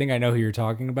I know who you're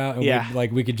talking about. And Yeah.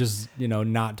 we could just,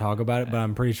 not talk about it, but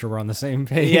I'm pretty sure we're on the same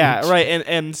page. Yeah, right.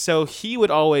 And so he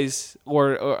would always,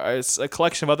 or a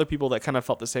collection of other people that kind of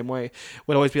felt the same way,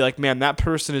 would always be like, man, that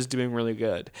person is doing really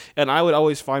good. And I would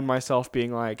always find myself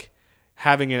being like,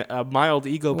 having a mild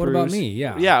ego What bruise. about me?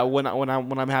 Yeah. Yeah. When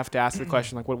I have to ask the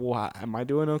question, like, what am I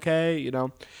doing okay?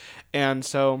 And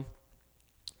so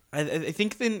I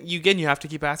think then you have to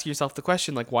keep asking yourself the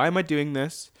question, like, why am I doing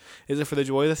this? Is it for the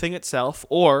joy of the thing itself,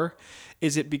 or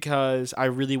is it because I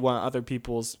really want other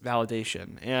people's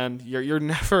validation? And you're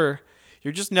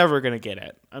just never gonna get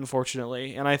it,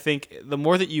 unfortunately. And I think the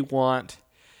more that you want,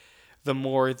 the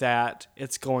more that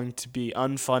it's going to be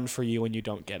unfun for you when you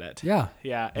don't get it. Yeah.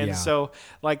 Yeah. And Yeah. so,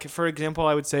 like, for example,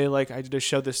 I would say, like, I did a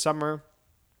show this summer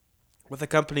with a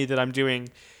company that I'm doing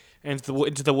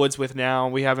Into the Woods with now.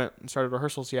 We haven't started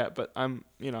rehearsals yet, but I'm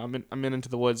in Into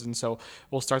the Woods, and so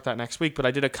we'll start that next week. But I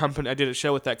did a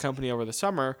show with that company over the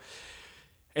summer.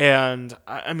 And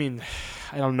I mean,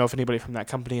 I don't know if anybody from that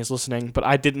company is listening, but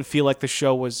I didn't feel like the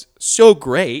show was so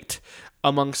great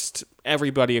amongst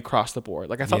everybody across the board.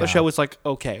 Like, I thought the show was like,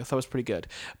 okay, I thought it was pretty good.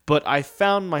 But I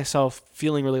found myself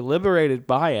feeling really liberated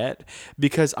by it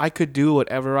because I could do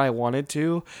whatever I wanted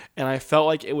to. And I felt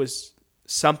like it was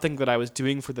something that I was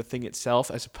doing for the thing itself,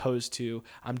 as opposed to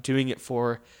I'm doing it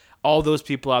for all those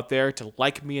people out there to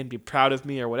like me and be proud of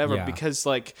me or whatever. Yeah. Because,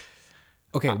 like,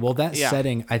 Okay, well, yeah.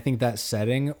 setting, I think that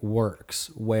setting works.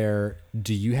 Where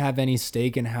do you have any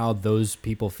stake in how those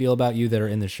people feel about you that are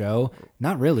in the show?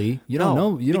 Not really. You don't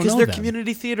know. You don't know because they're them.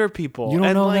 community theater people. You don't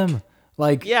and know like, them.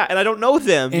 Like, yeah, and I don't know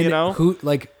them. and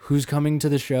who's coming to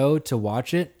the show to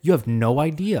watch it? You have no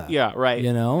idea. Yeah, right.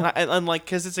 And like,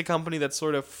 because it's a company that's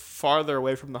sort of farther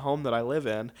away from the home that I live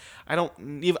in. I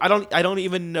don't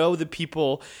even know the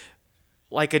people,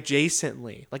 like,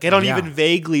 adjacently. Like, I don't even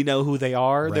vaguely know who they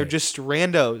are. Right. They're just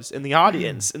randos in the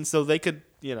audience, and so they could,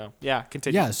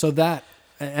 continue. Yeah, so that,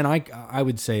 and I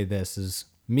would say this is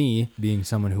me being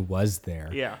someone who was there.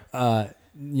 Yeah.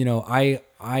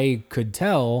 I could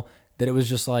tell that it was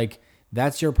just like,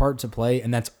 that's your part to play,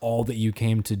 and that's all that you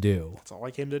came to do. That's all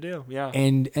I came to do. Yeah.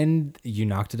 And you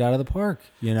knocked it out of the park.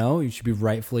 You should be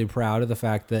rightfully proud of the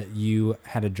fact that you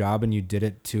had a job and you did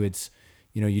it to its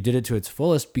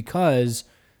fullest, because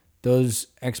those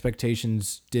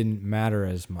expectations didn't matter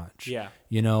as much. Yeah.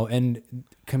 And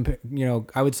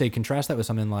I would say contrast that with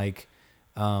something like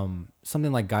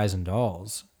Guys and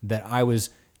Dolls, that I was,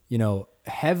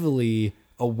 heavily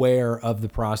aware of the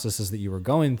processes that you were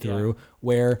going through,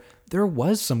 where there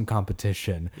was some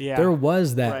competition. Yeah. There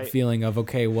was that Right. feeling of,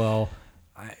 okay, well,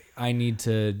 I need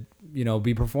to,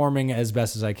 be performing as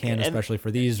best as I can, especially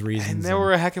for these reasons. And there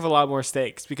were a heck of a lot more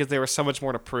stakes because there was so much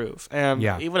more to prove. And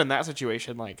Yeah. even in that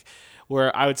situation, like,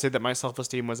 where I would say that my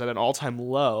self-esteem was at an all-time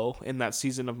low in that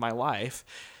season of my life,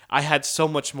 I had so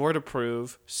much more to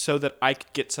prove so that I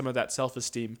could get some of that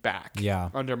self-esteem back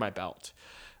under my belt.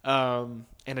 And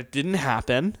it didn't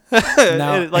happen.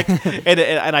 Now-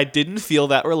 and I didn't feel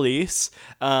that release.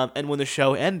 And when the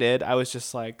show ended, I was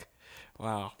just like,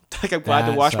 wow. Like, I'm glad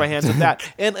to That wash my sucks. hands of that.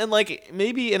 And like,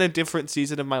 maybe in a different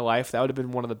season of my life, that would have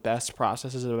been one of the best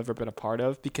processes I've ever been a part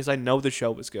of, because I know the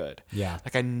show was good. Yeah.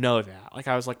 Like, I know that. Like,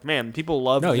 I was like, man, people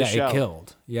love No, the yeah, show. it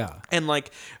killed. Yeah. And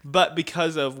like, but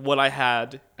because of what I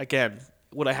had, again,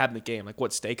 what I had in the game, like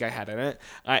what stake I had in it,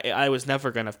 I was never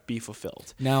going to be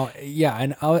fulfilled. Now, yeah,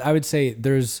 and I would say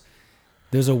there's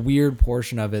a weird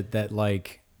portion of it that,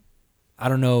 like, I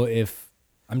don't know if,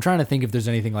 I'm trying to think if there's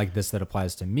anything like this that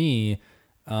applies to me.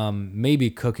 Maybe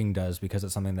cooking does, because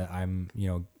it's something that I'm,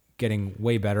 getting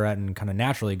way better at and kind of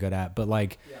naturally good at. But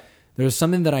like, there's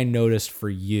something that I noticed for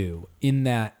you in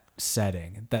that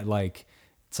setting that, like,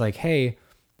 it's like, hey,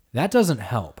 that doesn't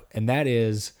help. And that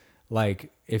is,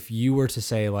 like, if you were to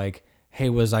say, like, hey,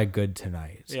 was I good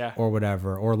tonight? Yeah. Or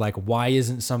whatever. Or like, why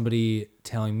isn't somebody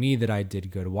telling me that I did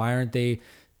good? Why aren't they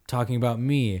talking about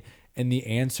me? And the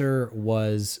answer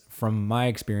was, from my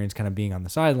experience kind of being on the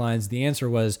sidelines, the answer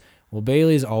was, well,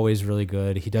 Bailey's always really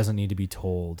good. He doesn't need to be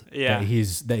told that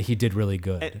he did really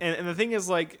good. And the thing is,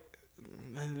 like,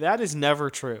 that is never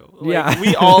true. Like, Yeah.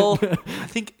 we all, I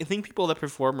think people that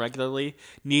perform regularly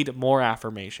need more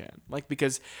affirmation. Like,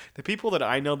 because the people that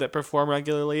I know that perform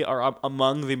regularly are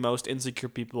among the most insecure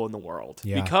people in the world.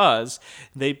 Yeah. Because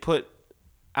they put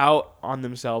out on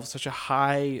themselves such a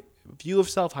high view of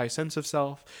self, high sense of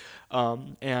self.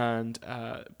 And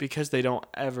because they don't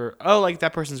ever, like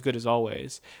that person's good as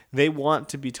always. They want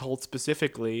to be told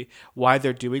specifically why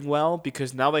they're doing well,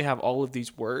 because now they have all of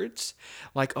these words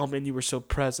like, oh man, you were so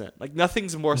present. Like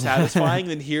nothing's more satisfying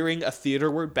than hearing a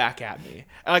theater word back at me.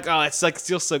 And like, oh, it's like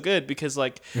feels so good because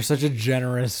like you're such a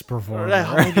generous performer.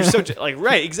 You're so like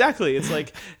right, exactly. It's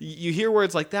like you hear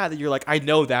words like that you're like, I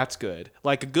know that's good.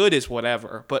 Like good is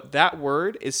whatever, but that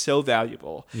word is so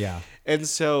valuable. Yeah. And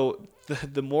so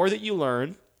the more that you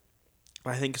learn,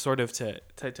 I think sort of to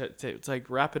like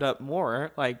wrap it up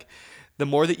more, like the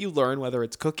more that you learn, whether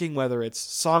it's cooking, whether it's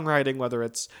songwriting, whether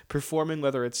it's performing,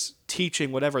 whether it's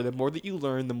teaching, whatever, the more that you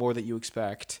learn, the more that you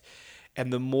expect.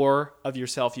 And the more of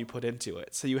yourself you put into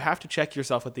it. So you have to check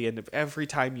yourself at the end of every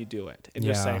time you do it. And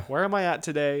just say, where am I at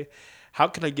today? How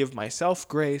can I give myself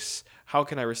grace? How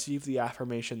can I receive the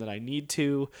affirmation that I need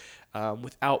to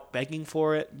without begging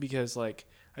for it? Because like,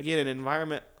 again, the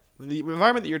environment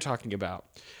that you're talking about,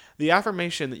 the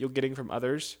affirmation that you're getting from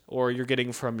others or you're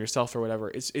getting from yourself or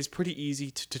whatever is pretty easy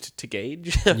to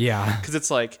gauge. Yeah. Because it's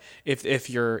like if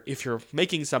you're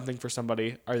making something for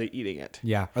somebody, are they eating it?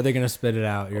 Yeah. Are they gonna spit it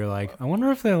out? You're like, I wonder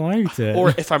if they liked it. Or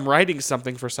if I'm writing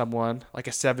something for someone, like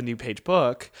a 70-page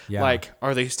book, like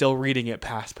are they still reading it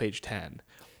past page 10?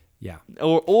 Yeah.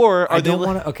 Or are I they don't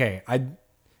want to. Okay.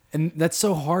 And that's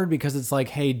so hard because it's like,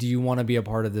 hey, do you want to be a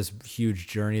part of this huge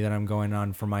journey that I'm going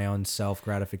on for my own self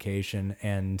gratification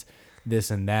and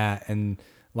this and that? And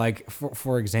like,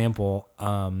 for example,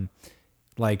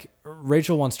 like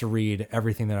Rachel wants to read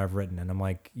everything that I've written. And I'm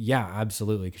like, yeah,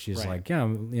 absolutely. Cause she's like, yeah,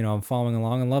 I'm following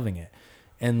along and loving it.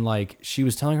 And like, she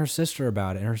was telling her sister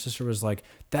about it. And her sister was like,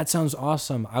 that sounds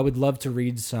awesome. I would love to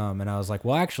read some. And I was like,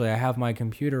 well, actually I have my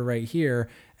computer right here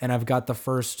and I've got the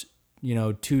first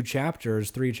 3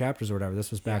 chapters or whatever.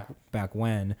 This was back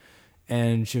when.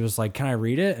 And she was like, can I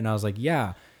read it? And I was like,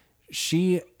 yeah.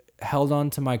 She held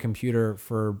on to my computer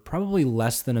for probably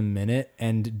less than a minute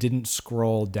and didn't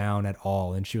scroll down at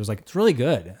all. And she was like, it's really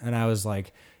good. And I was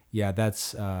like, yeah,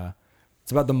 that's,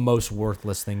 it's about the most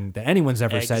worthless thing that anyone's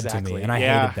ever said to me. And I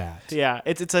hated that. Yeah.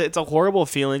 It's a horrible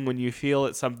feeling when you feel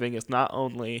that something is not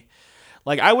only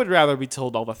like, I would rather be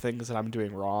told all the things that I'm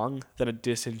doing wrong than a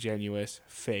disingenuous,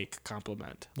 fake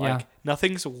compliment. Like,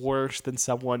 nothing's worse than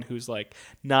someone who's, like,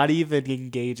 not even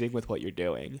engaging with what you're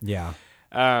doing. Yeah.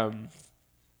 But,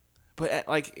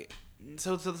 like,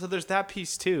 so there's that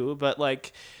piece, too. But,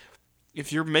 like,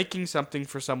 if you're making something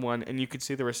for someone and you could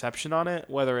see the reception on it,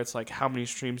 whether it's, like, how many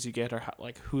streams you get or, how,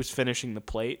 like, who's finishing the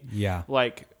plate. Yeah.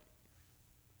 Like,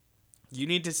 you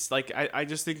need to like. I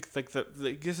just think like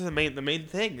this is the main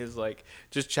thing is like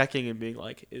just checking and being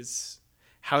like, is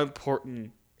how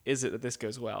important is it that this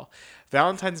goes well?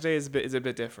 Valentine's Day is a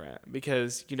bit different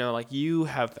because like you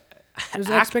have there's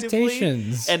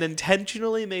expectations and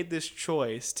intentionally made this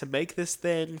choice to make this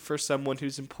thing for someone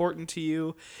who's important to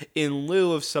you in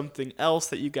lieu of something else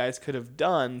that you guys could have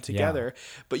done together,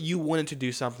 but you wanted to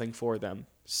do something for them.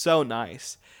 So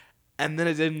nice. And then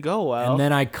it didn't go well. And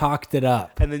then I cocked it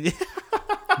up. And then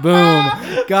boom,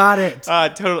 got it.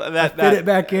 Totally. I fit it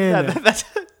back in. That's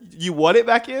you want it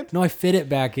back in? No, I fit it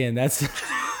back in. That's.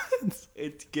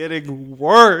 It's getting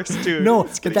worse, dude. No,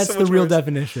 but that's the real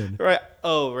definition. Right?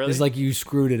 Oh, really? It's like you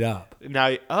screwed it up.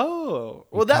 Now,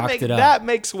 well, that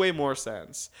makes way more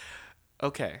sense.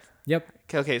 Okay. Yep.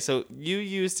 Okay. So you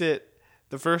used it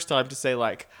the first time to say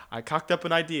like I cocked up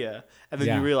an idea, and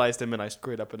then you realized I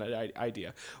screwed up an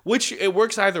idea, which it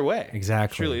works either way.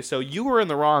 Exactly. Truly. So you were in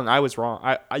the wrong. I was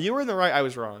wrong. You were in the right. I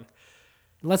was wrong.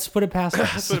 Let's put it past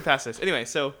us. Let's put it past this. Anyway,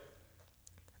 so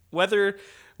whether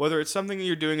it's something that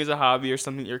you're doing as a hobby or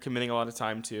something that you're committing a lot of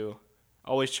time to,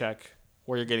 always check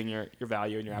where you're getting your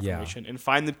value and your affirmation, and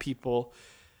find the people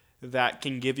that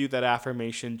can give you that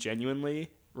affirmation genuinely,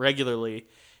 regularly,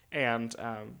 and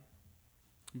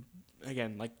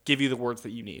again, like give you the words that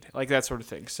you need, like that sort of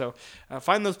thing. So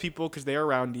find those people because they are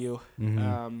around you.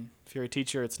 Mm-hmm. If you're a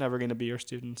teacher, it's never going to be your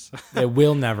students. It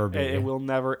will never be. It will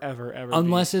never, ever, ever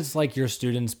unless be. it's like your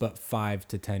students, but 5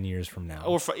 to 10 years from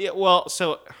now.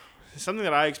 So something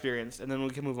that I experienced, and then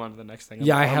we can move on to the next thing.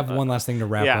 Yeah, I have one last thing to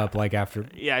wrap up, like after.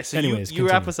 Yeah, so anyways, you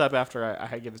wrap us up after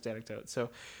I give this anecdote. So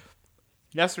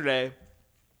yesterday,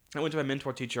 I went to my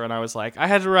mentor teacher, and I was like, I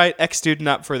had to write X student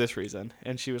up for this reason.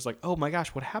 And she was like, oh my gosh,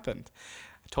 what happened?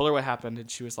 I told her what happened, and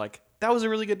she was like, that was a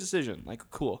really good decision. Like,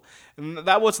 cool. And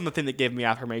that wasn't the thing that gave me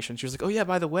affirmation. She was like, oh yeah,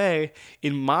 by the way,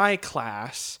 in my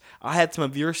class, I had some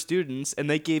of your students, and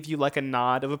they gave you like a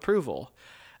nod of approval.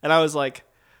 And I was like,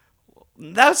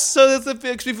 that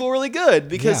makes me feel really good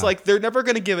because like they're never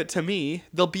going to give it to me.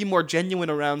 They'll be more genuine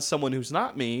around someone who's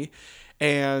not me.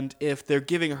 And if they're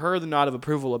giving her the nod of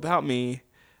approval about me,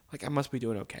 like I must be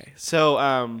doing okay. So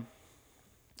I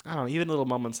don't know, even little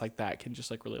moments like that can just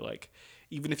like really like,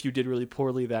 even if you did really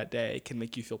poorly that day, can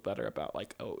make you feel better about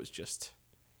like, oh, it was just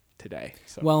today.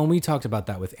 So Well, and we talked about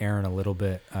that with Aaron a little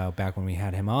bit back when we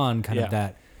had him on, kind of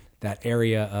that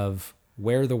area of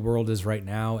where the world is right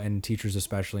now, and teachers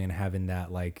especially, and having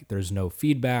that like there's no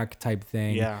feedback type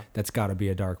thing. Yeah. That's got to be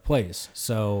a dark place.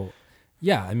 So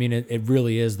yeah, I mean it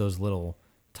really is those little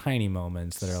tiny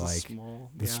moments that are like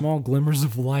small glimmers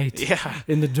of light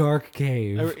in the dark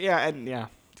cave. Yeah.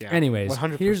 Anyways,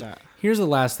 100%. here's the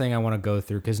last thing I want to go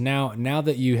through, because now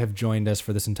that you have joined us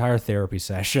for this entire therapy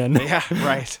session, Yeah,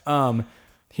 right.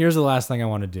 here's the last thing I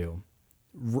want to do.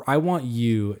 I want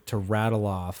you to rattle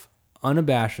off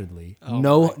unabashedly,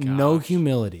 no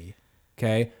humility,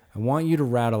 okay? I want you to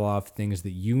rattle off things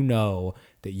that you know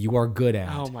that you are good at.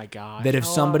 Oh my god! That if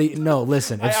somebody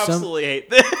listen, I absolutely hate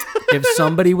this. if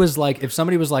somebody was like,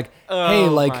 hey, Oh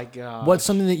like, my gosh. what's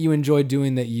something that you enjoy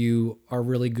doing that you are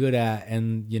really good at,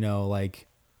 and you know, like,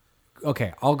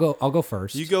 okay, I'll go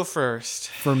first. You go first.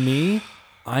 For me,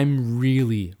 I'm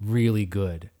really, really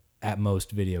good at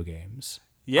most video games.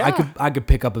 Yeah. I could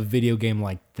pick up a video game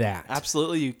like that.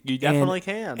 Absolutely, you definitely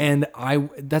can. And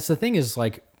that's the thing is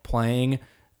like playing,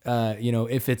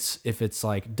 if it's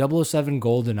like 007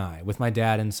 GoldenEye with my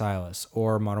dad and Silas,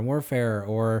 or Modern Warfare,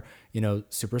 or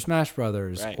Super Smash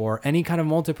Brothers, Right. or any kind of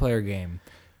multiplayer game.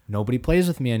 Nobody plays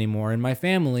with me anymore in my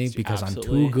family because I'm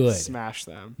too good. Smash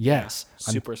them. Yes.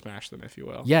 Yeah. Super smash them, if you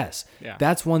will. Yes. Yeah.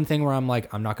 That's one thing where I'm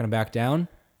like, I'm not going to back down.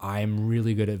 I'm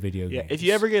really good at video Yeah, games. if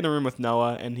you ever get in a room with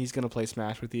Noah and he's gonna play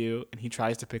Smash with you, and he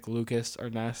tries to pick Lucas or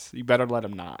Ness, you better let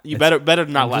him not. You better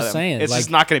not I'm let just him. saying, It's like-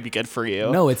 just not gonna be good for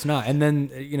you. No, it's not. And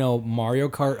then, Mario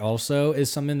Kart also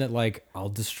is something that like I'll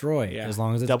destroy Yeah. as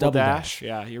long as it's double dash.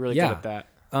 Yeah, you're really Yeah. good at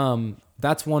that.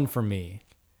 That's one for me.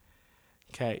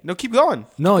 Okay, no, keep going.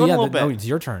 No, Keep going yeah, a little bit. it's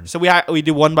your turn. So we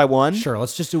do one by one. Sure,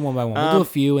 let's just do one by one. We'll do a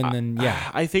few, and then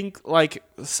I think like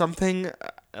something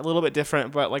a little bit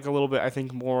different, but like a little bit I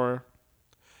think more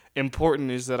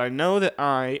important is that I know that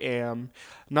I am,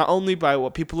 not only by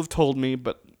what people have told me,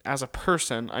 but as a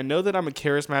person, I know that I'm a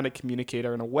charismatic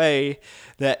communicator in a way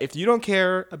that if you don't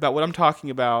care about what I'm talking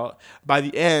about, by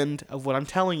the end of what I'm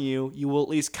telling you, you will at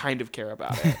least kind of care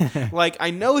about it. Like,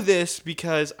 I know this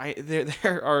because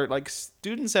there are like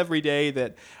students every day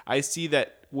that I see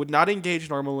that would not engage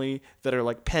normally, that are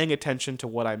like paying attention to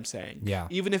what I'm saying. Yeah.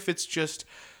 Even if it's just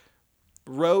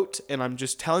rote and I'm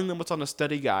just telling them what's on a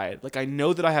study guide, like I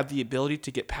know that I have the ability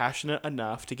to get passionate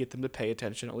enough to get them to pay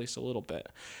attention at least a little bit,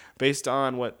 based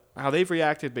on how they've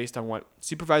reacted, based on what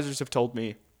supervisors have told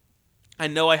me. I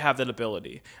know I have that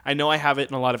ability. I know I have it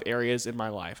in a lot of areas in my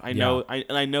life. I know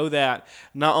that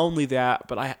not only that,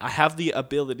 but I have the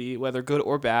ability, whether good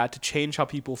or bad, to change how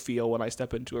people feel when I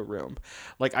step into a room.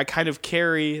 Like I kind of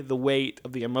carry the weight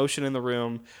of the emotion in the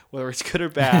room, whether it's good or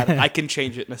bad. I can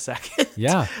change it in a second.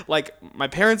 Yeah. Like my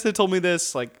parents have told me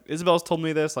this, like Isabel's told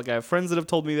me this, like I have friends that have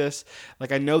told me this.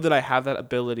 Like I know that I have that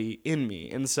ability in me.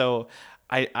 And so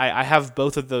I have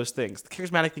both of those things. The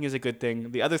charismatic thing is a good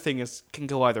thing. The other thing can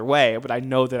go either way, but I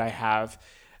know that I have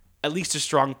at least a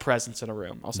strong presence in a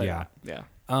room. I'll say that. Yeah.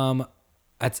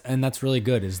 That's really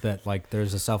good, is that like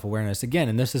there's a self-awareness again,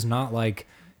 and this is not like,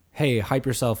 hey, hype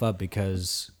yourself up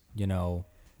because,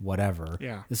 whatever.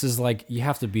 Yeah. This is like you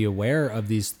have to be aware of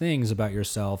these things about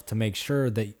yourself to make sure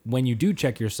that when you do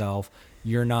check yourself,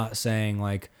 you're not saying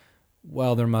like,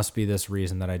 well, there must be this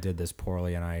reason that I did this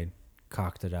poorly and I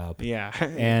cocked it up. Yeah.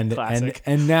 And Classic.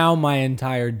 and now my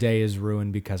entire day is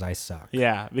ruined because I suck.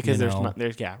 Yeah, because You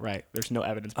there's know? right. There's no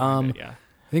evidence behind it. Yeah.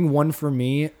 I think one for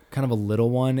me, kind of a little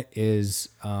one, is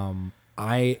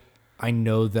I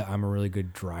know that I'm a really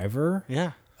good driver.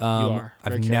 Yeah. You are.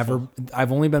 Very careful.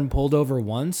 I've only been pulled over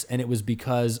once, and it was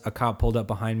because a cop pulled up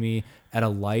behind me at a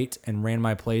light and ran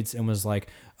my plates and was like,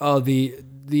 "Oh, the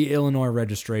Illinois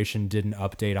registration didn't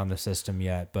update on the system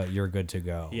yet, but you're good to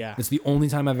go." Yeah. It's the only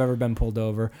time I've ever been pulled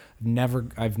over.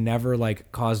 I've never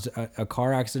like caused a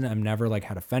car accident. I've never like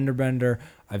had a fender bender.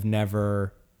 I've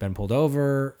never been pulled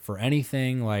over for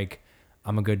anything. Like,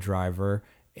 I'm a good driver,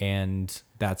 and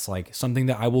that's like something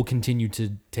that I will continue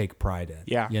to take pride in.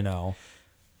 Yeah. Yeah.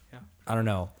 I don't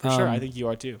know. For sure. I think you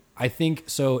are too. I think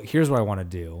so. Here's what I want to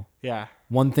do. Yeah.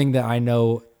 One thing that I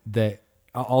know that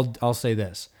I'll say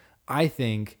this. I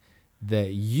think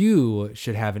that you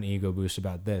should have an ego boost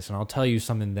about this, and I'll tell you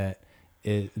something that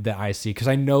I see, because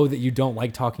I know that you don't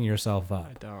like talking yourself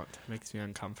up. I don't. It makes me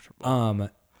uncomfortable.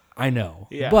 I know.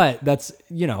 Yeah. But that's,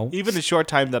 you know. Even the short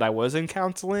time that I was in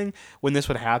counseling, when this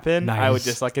would happen, I would Nice.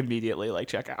 just like immediately like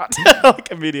check out.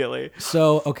 Like immediately.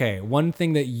 So, okay, one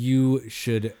thing that you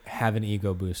should have an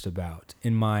ego boost about,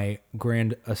 in my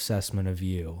grand assessment of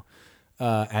you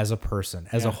as a person,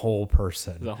 as a whole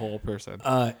person, The whole person.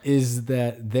 is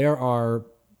that there are,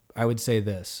 I would say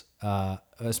this,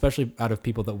 especially out of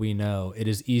people that we know, it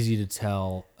is easy to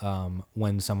tell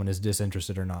when someone is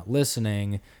disinterested or not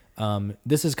listening.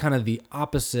 This is kind of the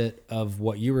opposite of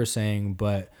what you were saying,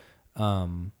 but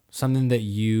something that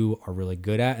you are really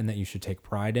good at and that you should take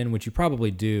pride in, which you probably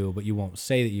do, but you won't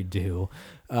say that you do,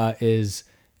 is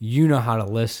you know how to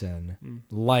listen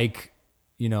like,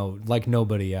 you know, like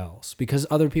nobody else. Because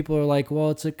other people are like, well,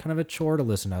 it's a kind of a chore to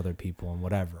listen to other people and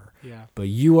whatever. Yeah. But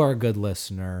you are a good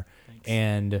listener. Thanks.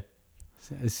 And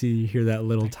I see you hear that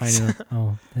little tiny,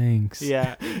 oh, thanks.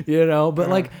 Yeah. You know, but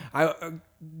like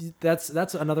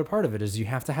that's another part of it is you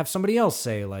have to have somebody else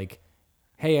say like,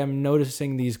 hey, I'm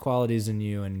noticing these qualities in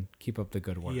you and keep up the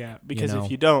good work. Yeah, because you know?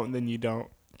 if you don't, then you don't.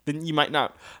 Then you might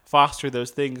not foster those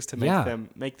things to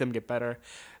make them get better.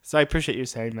 So I appreciate you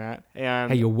saying that.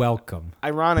 And hey, you're welcome.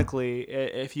 ironically,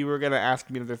 if you were going to ask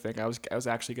me another thing, I was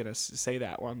actually going to say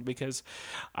that one because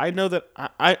I know that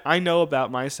I know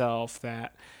about myself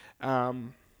that I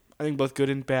think both good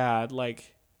and bad,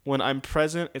 like when I'm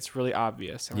present, it's really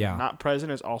obvious. And when I'm not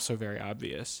present, it's also very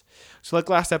obvious. So like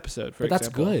last episode, for example.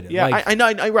 That's good. Yeah, like, I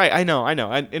know. Right. I know.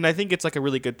 And I think it's like a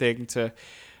really good thing to,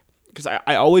 because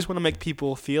I always want to make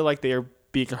people feel like they are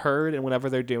being heard in whatever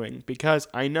they're doing. Because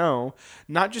I know,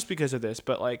 not just because of this,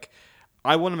 but like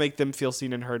I want to make them feel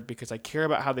seen and heard because I care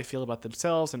about how they feel about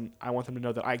themselves and I want them to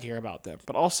know that I care about them.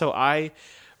 But also I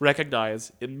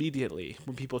recognize immediately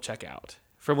when people check out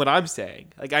from what I'm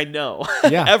saying. Like I know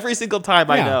every single time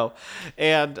I know.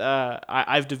 And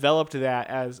I've developed that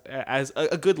as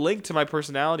a good link to my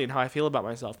personality and how I feel about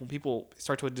myself. When people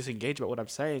start to disengage about what I'm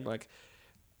saying, like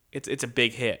it's a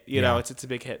big hit, you know, it's a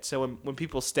big hit. So when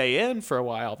people stay in for a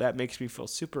while, that makes me feel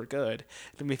super good.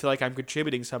 It makes me feel like I'm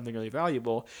contributing something really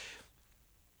valuable.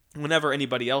 Whenever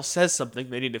anybody else says something,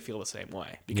 they need to feel the same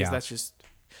way because that's just,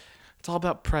 it's all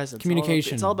about presence.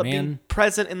 Communication. It's all about being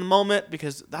present in the moment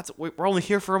because we're only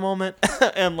here for a moment.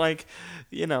 And like,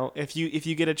 you know, if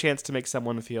you get a chance to make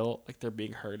someone feel like they're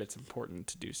being heard, it's important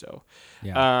to do so.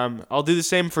 Yeah. I'll do the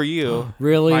same for you.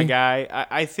 Really? My guy.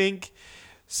 I think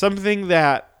something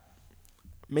that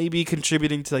may be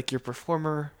contributing to like your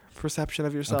performer perception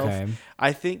of yourself. Okay.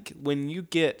 I think when you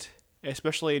get,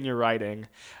 especially in your writing,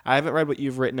 I haven't read what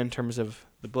you've written in terms of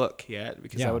the book yet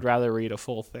because I would rather read a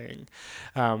full thing.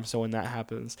 So when that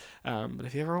happens, but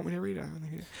if you ever want me to read it,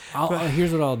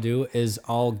 here's what I'll do is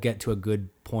I'll get to a good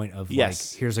point of like,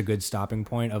 here's a good stopping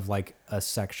point of like a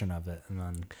section of it. And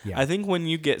then, I think when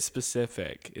you get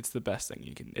specific, it's the best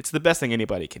thing it's the best thing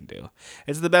anybody can do.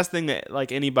 It's the best thing that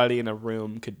like anybody in a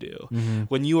room could do. Mm-hmm.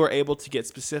 When you are able to get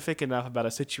specific enough about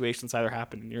a situation that's either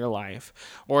happened in your life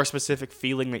or a specific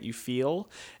feeling that you feel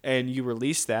and you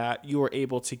release that, you are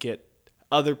able to get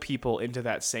other people into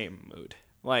that same mood.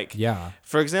 Like,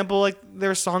 for example, like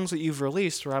there are songs that you've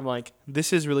released where I'm like,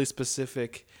 this is really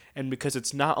specific. And because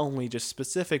it's not only just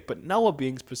specific, but Noah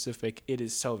being specific, it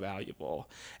is so valuable.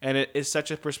 And it is such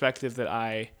a perspective that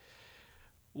I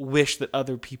wish that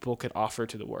other people could offer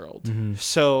to the world. Mm-hmm.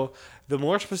 So the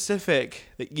more specific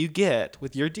that you get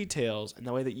with your details and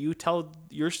the way that you tell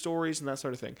your stories and that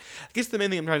sort of thing, I guess the main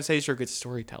thing I'm trying to say is you're a good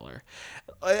storyteller.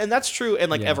 And that's true in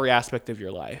like every aspect of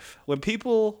your life. When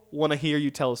people want to hear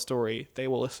you tell a story, they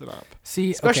will listen up.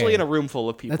 See, especially in a room full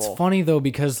of people. That's funny though,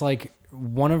 because like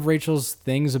one of Rachel's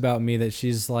things about me that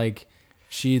she's like,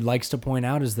 she likes to point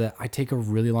out is that I take a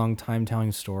really long time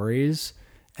telling stories.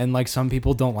 And like some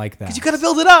people don't like that. Because you got to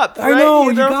build it up. Right? I know,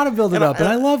 you got to build it up. And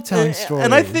I love telling stories.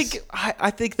 And I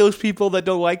think those people that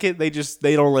don't like it, they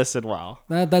don't listen well.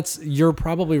 You're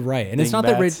probably right. And it's not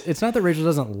that Rachel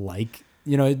doesn't like,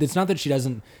 you know, it's not that she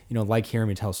doesn't, you know, like hearing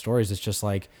me tell stories. It's just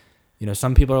like, you know,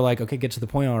 some people are like, okay, get to the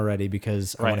point already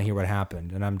because I want to hear what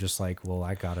happened. And I'm just like, well,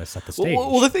 I got to set the stage.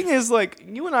 Well, the thing is, like,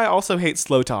 you and I also hate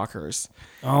slow talkers.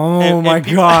 Oh, my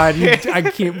God. I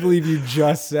can't believe you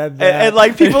just said that. And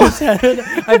like, people...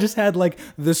 I just had, like,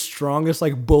 the strongest,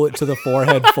 like, bullet to the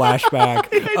forehead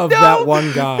flashback of that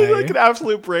one guy. Like an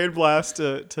absolute brain blast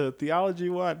to Theology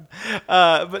 1.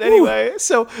 But anyway,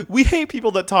 so we hate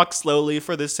people that talk slowly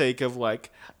for the sake of,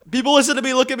 like, people listen to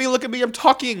me, look at me, I'm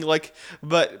talking. Like,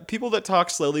 but people that talk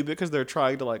slowly because they're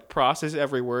trying to like process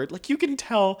every word, like you can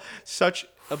tell such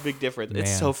a big difference. Man.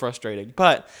 It's so frustrating.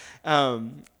 But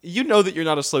you know that you're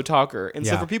not a slow talker. And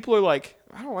so for people who are like,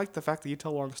 I don't like the fact that you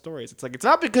tell long stories. It's like, it's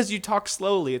not because you talk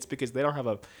slowly, it's because they don't have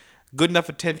a good enough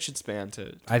attention span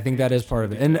to I think that is part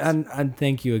of it. And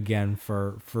thank you again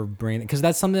for bringing it, because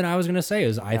that's something I was going to say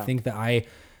is I think that I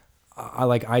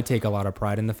take a lot of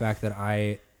pride in the fact that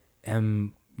I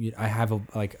have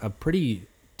a pretty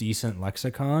decent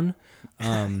lexicon.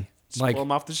 Like, pull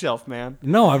them off the shelf, man.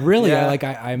 No, I really, I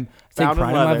take Found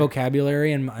pride in my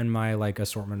vocabulary and my like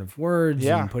assortment of words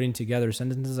and putting together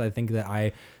sentences. I think that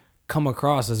I come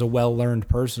across as a well-learned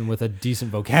person with a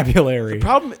decent vocabulary. The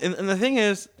problem, and the thing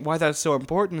is, why that's so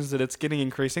important is that it's getting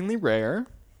increasingly rare.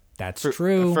 That's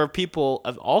true. For people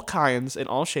of all kinds, in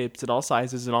all shapes, in all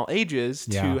sizes, in all ages,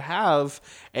 to have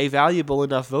a valuable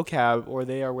enough vocab, or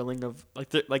they are willing of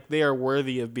they are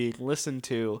worthy of being listened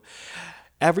to.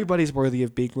 Everybody's worthy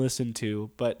of being listened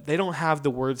to, but they don't have the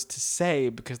words to say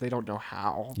because they don't know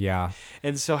how. Yeah.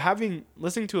 And so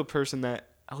listening to a person that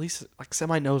at least like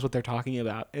semi knows what they're talking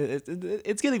about,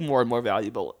 it's getting more and more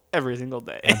valuable every single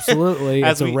day. Absolutely.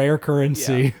 It's a rare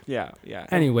currency. Yeah.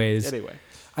 Anyways.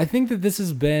 I think that this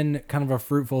has been kind of a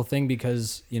fruitful thing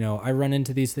because, I run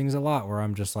into these things a lot where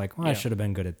I'm just like, I should have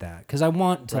been good at that. Because I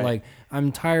want to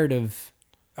I'm tired of,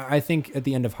 I think at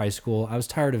the end of high school, I was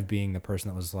tired of being the person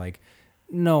that was like,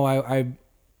 no,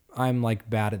 I'm like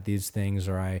bad at these things,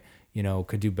 or I,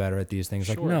 could do better at these things.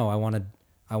 Like, no, I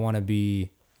want to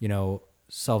be,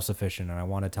 self-sufficient, and I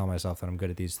want to tell myself that I'm good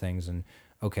at these things. And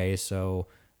okay, so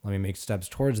let me make steps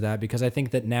towards that, because I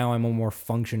think that now I'm a more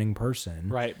functioning person.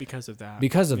 Right. Because of that.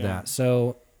 That.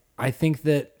 So I think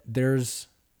that there's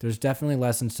definitely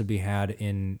lessons to be had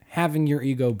in having your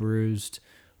ego bruised,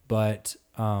 but,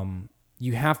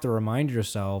 you have to remind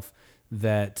yourself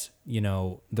that,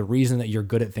 the reason that you're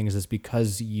good at things is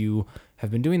because you have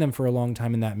been doing them for a long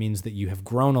time, and that means that you have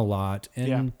grown a lot,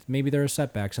 and maybe there are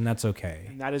setbacks, and that's okay.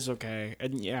 And that is okay.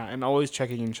 And always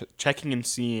checking and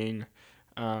seeing,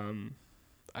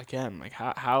 again, like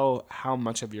how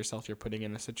much of yourself you're putting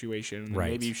in a situation. And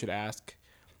maybe you should ask,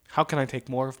 how can I take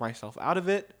more of myself out of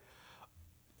it?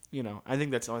 I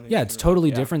think that's the only thing. Yeah, it's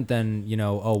totally different than,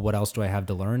 what else do I have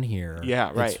to learn here? Yeah,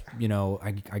 right.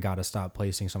 I got to stop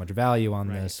placing so much value on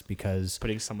this because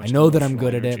putting so much I know that I'm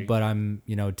good energy at it, but I'm,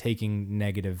 taking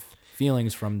negative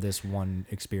feelings from this one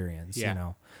experience,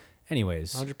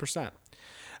 Anyways. 100%.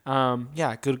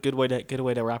 Good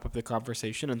way to wrap up the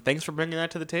conversation, and thanks for bringing that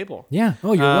to the table. Yeah.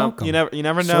 Oh, you're welcome. You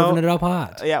never know. Serving it up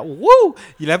hot. Yeah. Woo!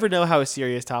 You never know how a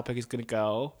serious topic is gonna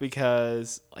go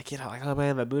because, am I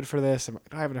in the mood for this? Do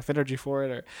I have enough energy for it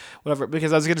or whatever?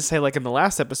 Because I was gonna say, in the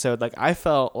last episode, I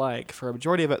felt like for a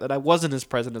majority of it that I wasn't as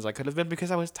present as I could have been because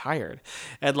I was tired,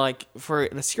 and for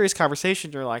in a serious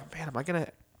conversation, you're like, man, am I gonna?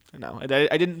 No,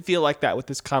 I didn't feel like that with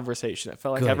this conversation. It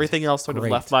felt like everything else sort of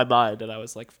left my mind, and I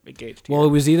was engaged here. Well, it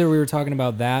was either we were talking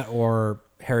about that or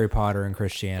Harry Potter and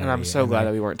Christianity. And I'm so glad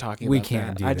that we weren't talking about that. We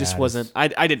can't do that. I just wasn't.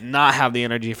 I did not have the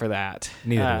energy for that.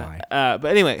 Neither do I.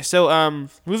 But anyway, so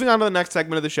moving on to the next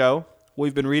segment of the show,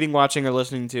 we've been reading, watching, or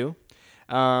listening to.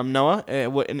 Noah,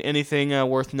 anything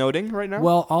worth noting right now?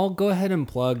 Well, I'll go ahead and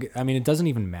plug. I mean, it doesn't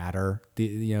even matter,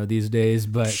 these days,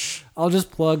 but I'll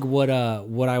just plug what I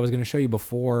was going to show you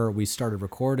before we started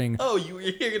recording. Oh, you're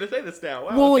going to say this now?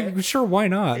 Wow, well, okay. Sure, why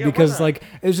not? Yeah, because it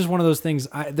was just one of those things.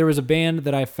 There was a band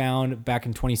that I found back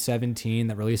in 2017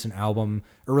 that released an album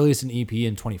or released an EP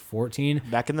in 2014.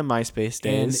 Back in the MySpace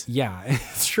days. And yeah,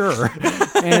 sure.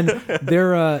 And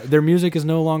their music is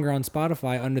no longer on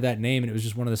Spotify under that name, and it was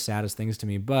just one of the saddest things to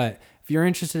me. But if you're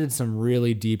interested in some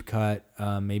really deep cut,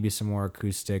 maybe some more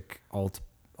acoustic alt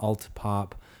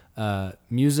pop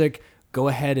music, go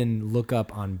ahead and look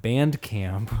up on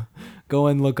Bandcamp.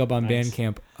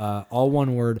 Bandcamp, all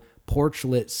one word, Porch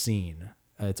Lit Scene.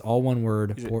 It's all one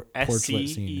word. Porch Lit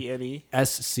Scene.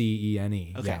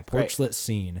 SCENE. Okay, yeah, Porch Lit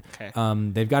Scene. Okay.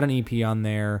 They've got an EP on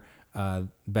there.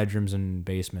 Bedrooms and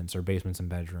basements, or basements and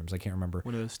bedrooms. I can't remember.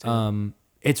 One of those two.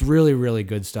 It's really, really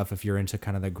good stuff if you're into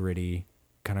kind of the gritty,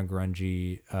 kind of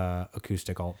grungy,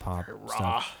 acoustic alt pop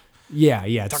stuff. Yeah.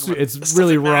 It's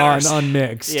really raw and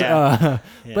unmixed. Yeah.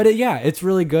 But it's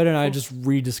really good, and I just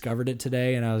rediscovered it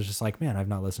today, and I was just like, man, I've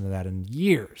not listened to that in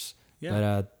years.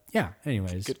 Yeah. But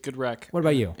anyways. Good rec. What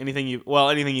about you? Anything you've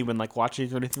been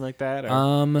watching or anything like that?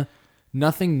 Or?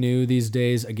 Nothing new these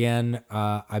days. Again,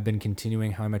 I've been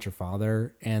continuing How I Met Your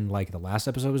Father, and the last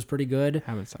episode was pretty good.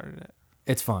 Haven't started it.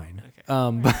 It's fine. Okay.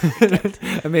 But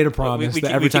I made a promise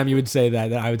that every time you would say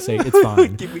that I would say it's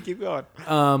fine. we keep going.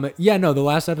 The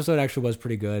last episode actually was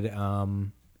pretty good.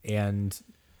 And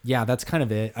yeah, that's kind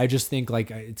of it. I just think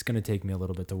it's going to take me a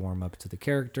little bit to warm up to the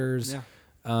characters. Yeah.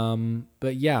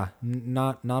 But yeah,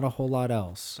 not a whole lot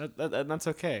else. That's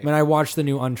okay. I mean, I watched the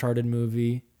new Uncharted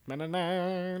movie. Yeah,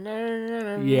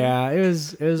 it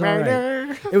was all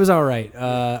right. It was all right.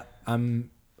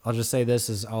 I'm I'll just say this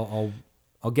is I'll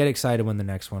get excited when the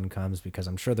next one comes because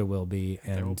I'm sure there will be,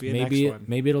 and There will be a maybe next one.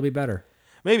 maybe it'll be better.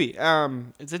 Maybe.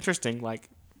 It's interesting. Like,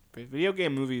 video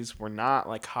game movies were not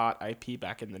like hot IP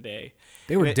back in the day.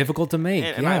 They were And difficult to make.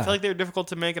 And I feel like they were difficult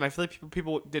to make, and I feel like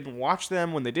people didn't watch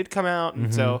them when they did come out,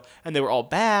 and and they were all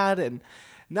bad. And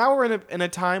now we're in a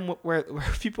time where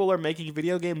people are making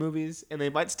video game movies, and they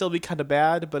might still be kind of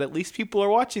bad, but at least people are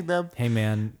watching them. Hey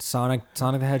man, Sonic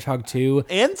the Hedgehog 2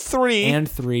 And 3. and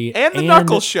 3 And the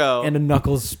Knuckles show. and a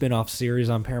Knuckles spin-off series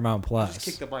on Paramount Plus. Just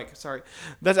kick the mic. Sorry.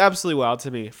 That's absolutely wild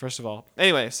to me, first of all.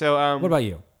 Anyway, so What about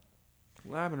you?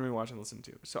 Well, I've been rewatching Listen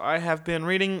to. So I have been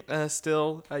reading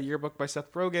still a yearbook by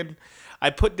Seth Rogen.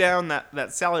 I put down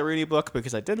that Sally Rooney book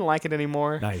because I didn't like it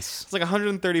anymore. Nice. It's like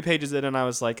 130 pages in, and I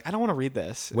was like, I don't want to read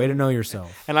this. Way to know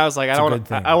yourself. And I was like, It's a good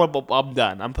thing. I'm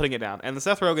done. I'm putting it down. And the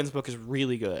Seth Rogen's book is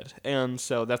really good, and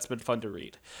so that's been fun to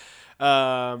read.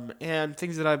 And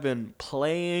things that I've been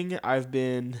playing, I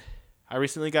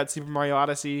recently got Super Mario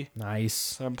Odyssey. Nice.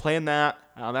 So I'm playing that.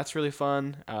 That's really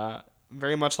fun.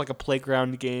 Very much like a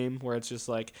playground game where it's just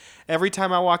like every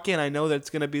time I walk in, I know that it's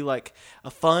going to be like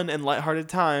a fun and lighthearted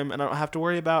time, and I don't have to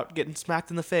worry about getting smacked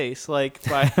in the face like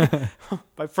by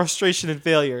by frustration and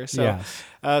failure. So,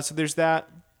 Yes. so there's that.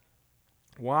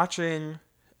 Watching.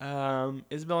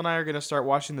 Isabel and I are going to start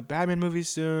watching the Batman movies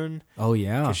soon Oh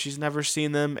yeah. because she's never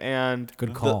seen them. And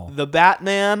Good call. The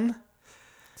Batman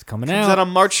It's coming comes out out.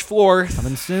 on March 4th.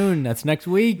 Coming soon. That's next It's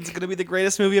week. going to be the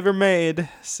greatest movie ever made.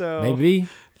 So Maybe.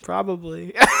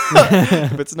 Probably.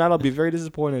 If it's not, I'll be very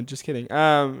disappointed. Just kidding.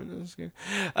 Just kidding.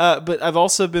 But I've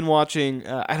also been watching,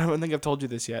 I don't think I've told you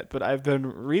this yet, but I've been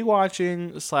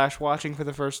rewatching / watching for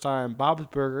the first time Bob's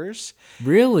Burgers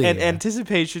Really? in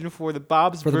anticipation for the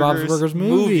Bob's For the Bob's Burgers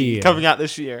movie. coming out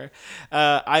this year.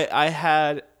 I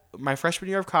had my freshman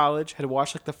year of college, had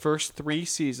watched like the first 3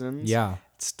 seasons. Yeah.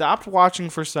 Stopped watching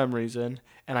for some reason,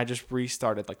 and I just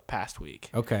restarted like past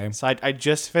week. Okay. So I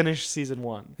just finished season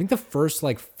 1. I think the first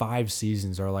like 5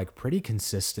 seasons are like pretty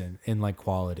consistent in like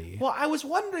quality. Well, I was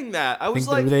wondering that. I I was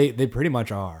think like, they pretty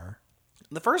much are.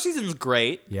 the first season's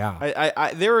great.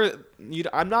 Yeah. There were,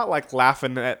 I'm not like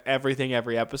laughing at everything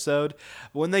every episode.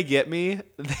 But when they get me,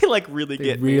 they like really They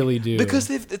get me. really do. Because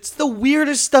it's the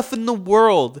weirdest stuff in the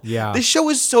world. Yeah. This show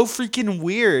is so freaking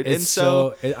weird. It's and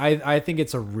so I think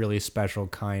it's a really special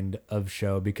kind of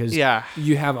show because Yeah.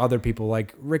 you have other people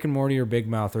like Rick and Morty or Big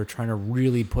Mouth are trying to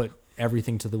really put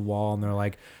everything to the wall, and they're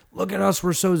like, look at us,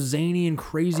 we're so zany and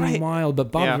crazy Right. and wild. But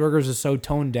Bob's Yeah. Burgers is so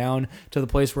toned down to the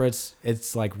place where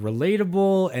it's like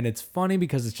relatable and it's funny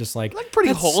because it's just like pretty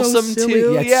that's so wholesome silly.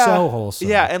 too. Yeah, it's so wholesome.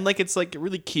 Yeah, and like it's like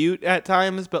really cute at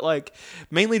times, but like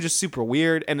mainly just super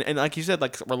weird and like you said,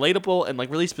 like relatable and like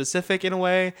really specific in a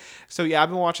way. So yeah, I've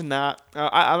been watching that.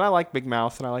 I like Big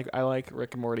Mouth and I like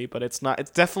Rick and Morty, but it's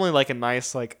definitely like a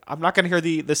nice like I'm not gonna hear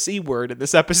the C word in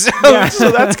this episode, Yeah. so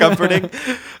that's comforting.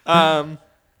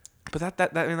 But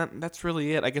that's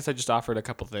really it. I guess I just offered a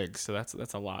couple things, so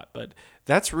that's a lot. But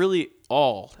that's really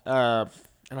all.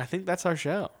 And I think that's our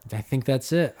show. I think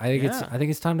that's it. I think Yeah.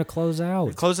 it's time to close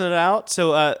out. Closing it out.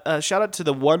 So shout out to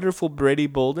the wonderful Brady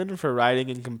Bolden for writing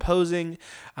and composing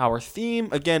our theme.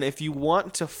 Again, if you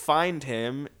want to find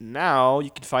him now, you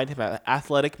can find him at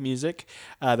Athletic Music.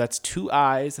 That's 2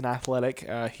 I's and Athletic.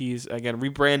 He's, again,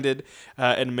 rebranded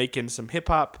and making some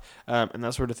hip-hop and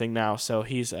that sort of thing now. So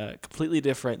he's completely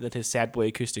different than his sad boy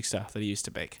acoustic stuff that he used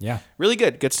to make. Yeah. Really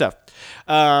good stuff.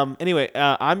 Anyway,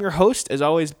 I'm your host, as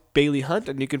always, Bailey Hunt,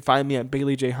 and you can find me at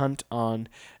Bailey J Hunt on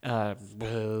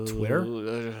Twitter?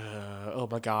 Oh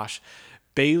my gosh,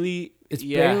 Bailey. It's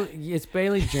yeah.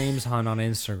 Bailey James Hunt on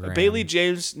Instagram. Bailey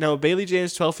James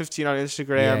 1215 on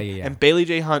Instagram, Yeah. and Bailey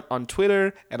J Hunt on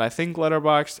Twitter, and I think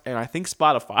Letterboxd, and I think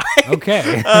Spotify.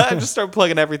 Okay. I just start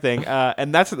plugging everything,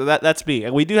 and that's me.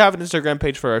 And we do have an Instagram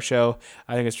page for our show.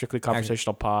 I think it's Strictly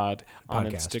Conversational Pod on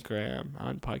Podcast. Instagram,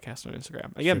 on podcast on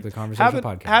Instagram. Again, Strictly Conversational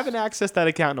Podcast. haven't accessed that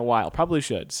account in a while. Probably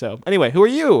should. So anyway, who are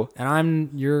you? And I'm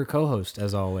your co-host,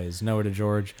 as always, Noah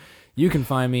DeGeorge. You can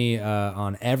find me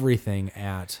on everything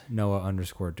at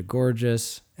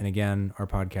Noah_DeGorgeous. And again, our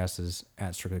podcast is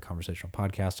at Strictly Conversational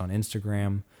Podcast on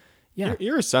Instagram. Yeah,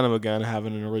 You're a son of a gun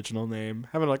having an original name,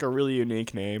 having like a really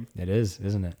unique name. it is,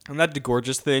 isn't it? And that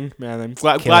DeGorgeous thing, man,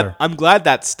 Killer. I'm glad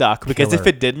that stuck because Killer. if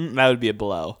it didn't, that would be a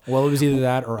blow. Well, it was either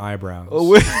that or Eyebrows.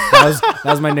 Oh, that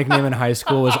was my nickname in high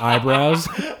school was Eyebrows.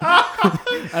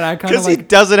 And I kind of Because he like,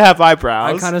 doesn't have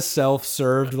eyebrows. I kind of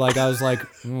self-served, like I was like,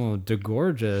 "Oh,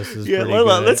 DeGorgeous is pretty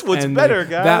well, good." that's what's And better,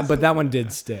 guys. But that one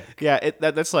did stick. Yeah,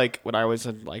 that's like when I was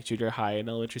in like junior high and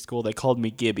elementary school, they called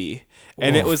me Gibby,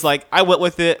 and it was like I went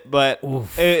with it, but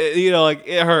like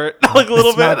it hurt like a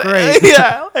little bit. Not great.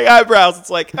 Yeah, like eyebrows. It's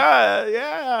like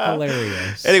yeah,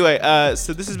 Hilarious. Anyway,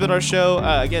 so this has been our show.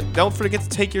 Again, don't forget to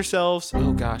take yourselves.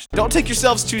 Oh gosh, don't take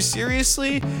yourselves too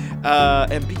seriously,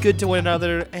 and be good to one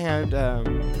another. And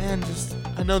man, just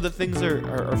I know that things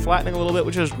are flattening a little bit,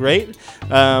 which is great.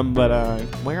 But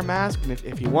wear a mask, and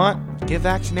if you want, get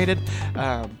vaccinated.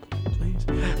 Please.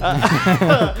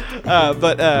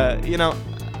 But you know,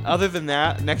 other than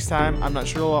that, next time I'm not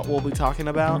sure what we'll be talking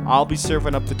about. I'll be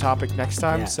serving up the topic next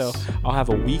time, so I'll have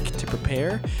a week to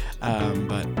prepare.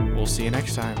 But we'll see you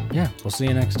next time. Yeah, we'll see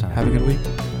you next time. Have a good week.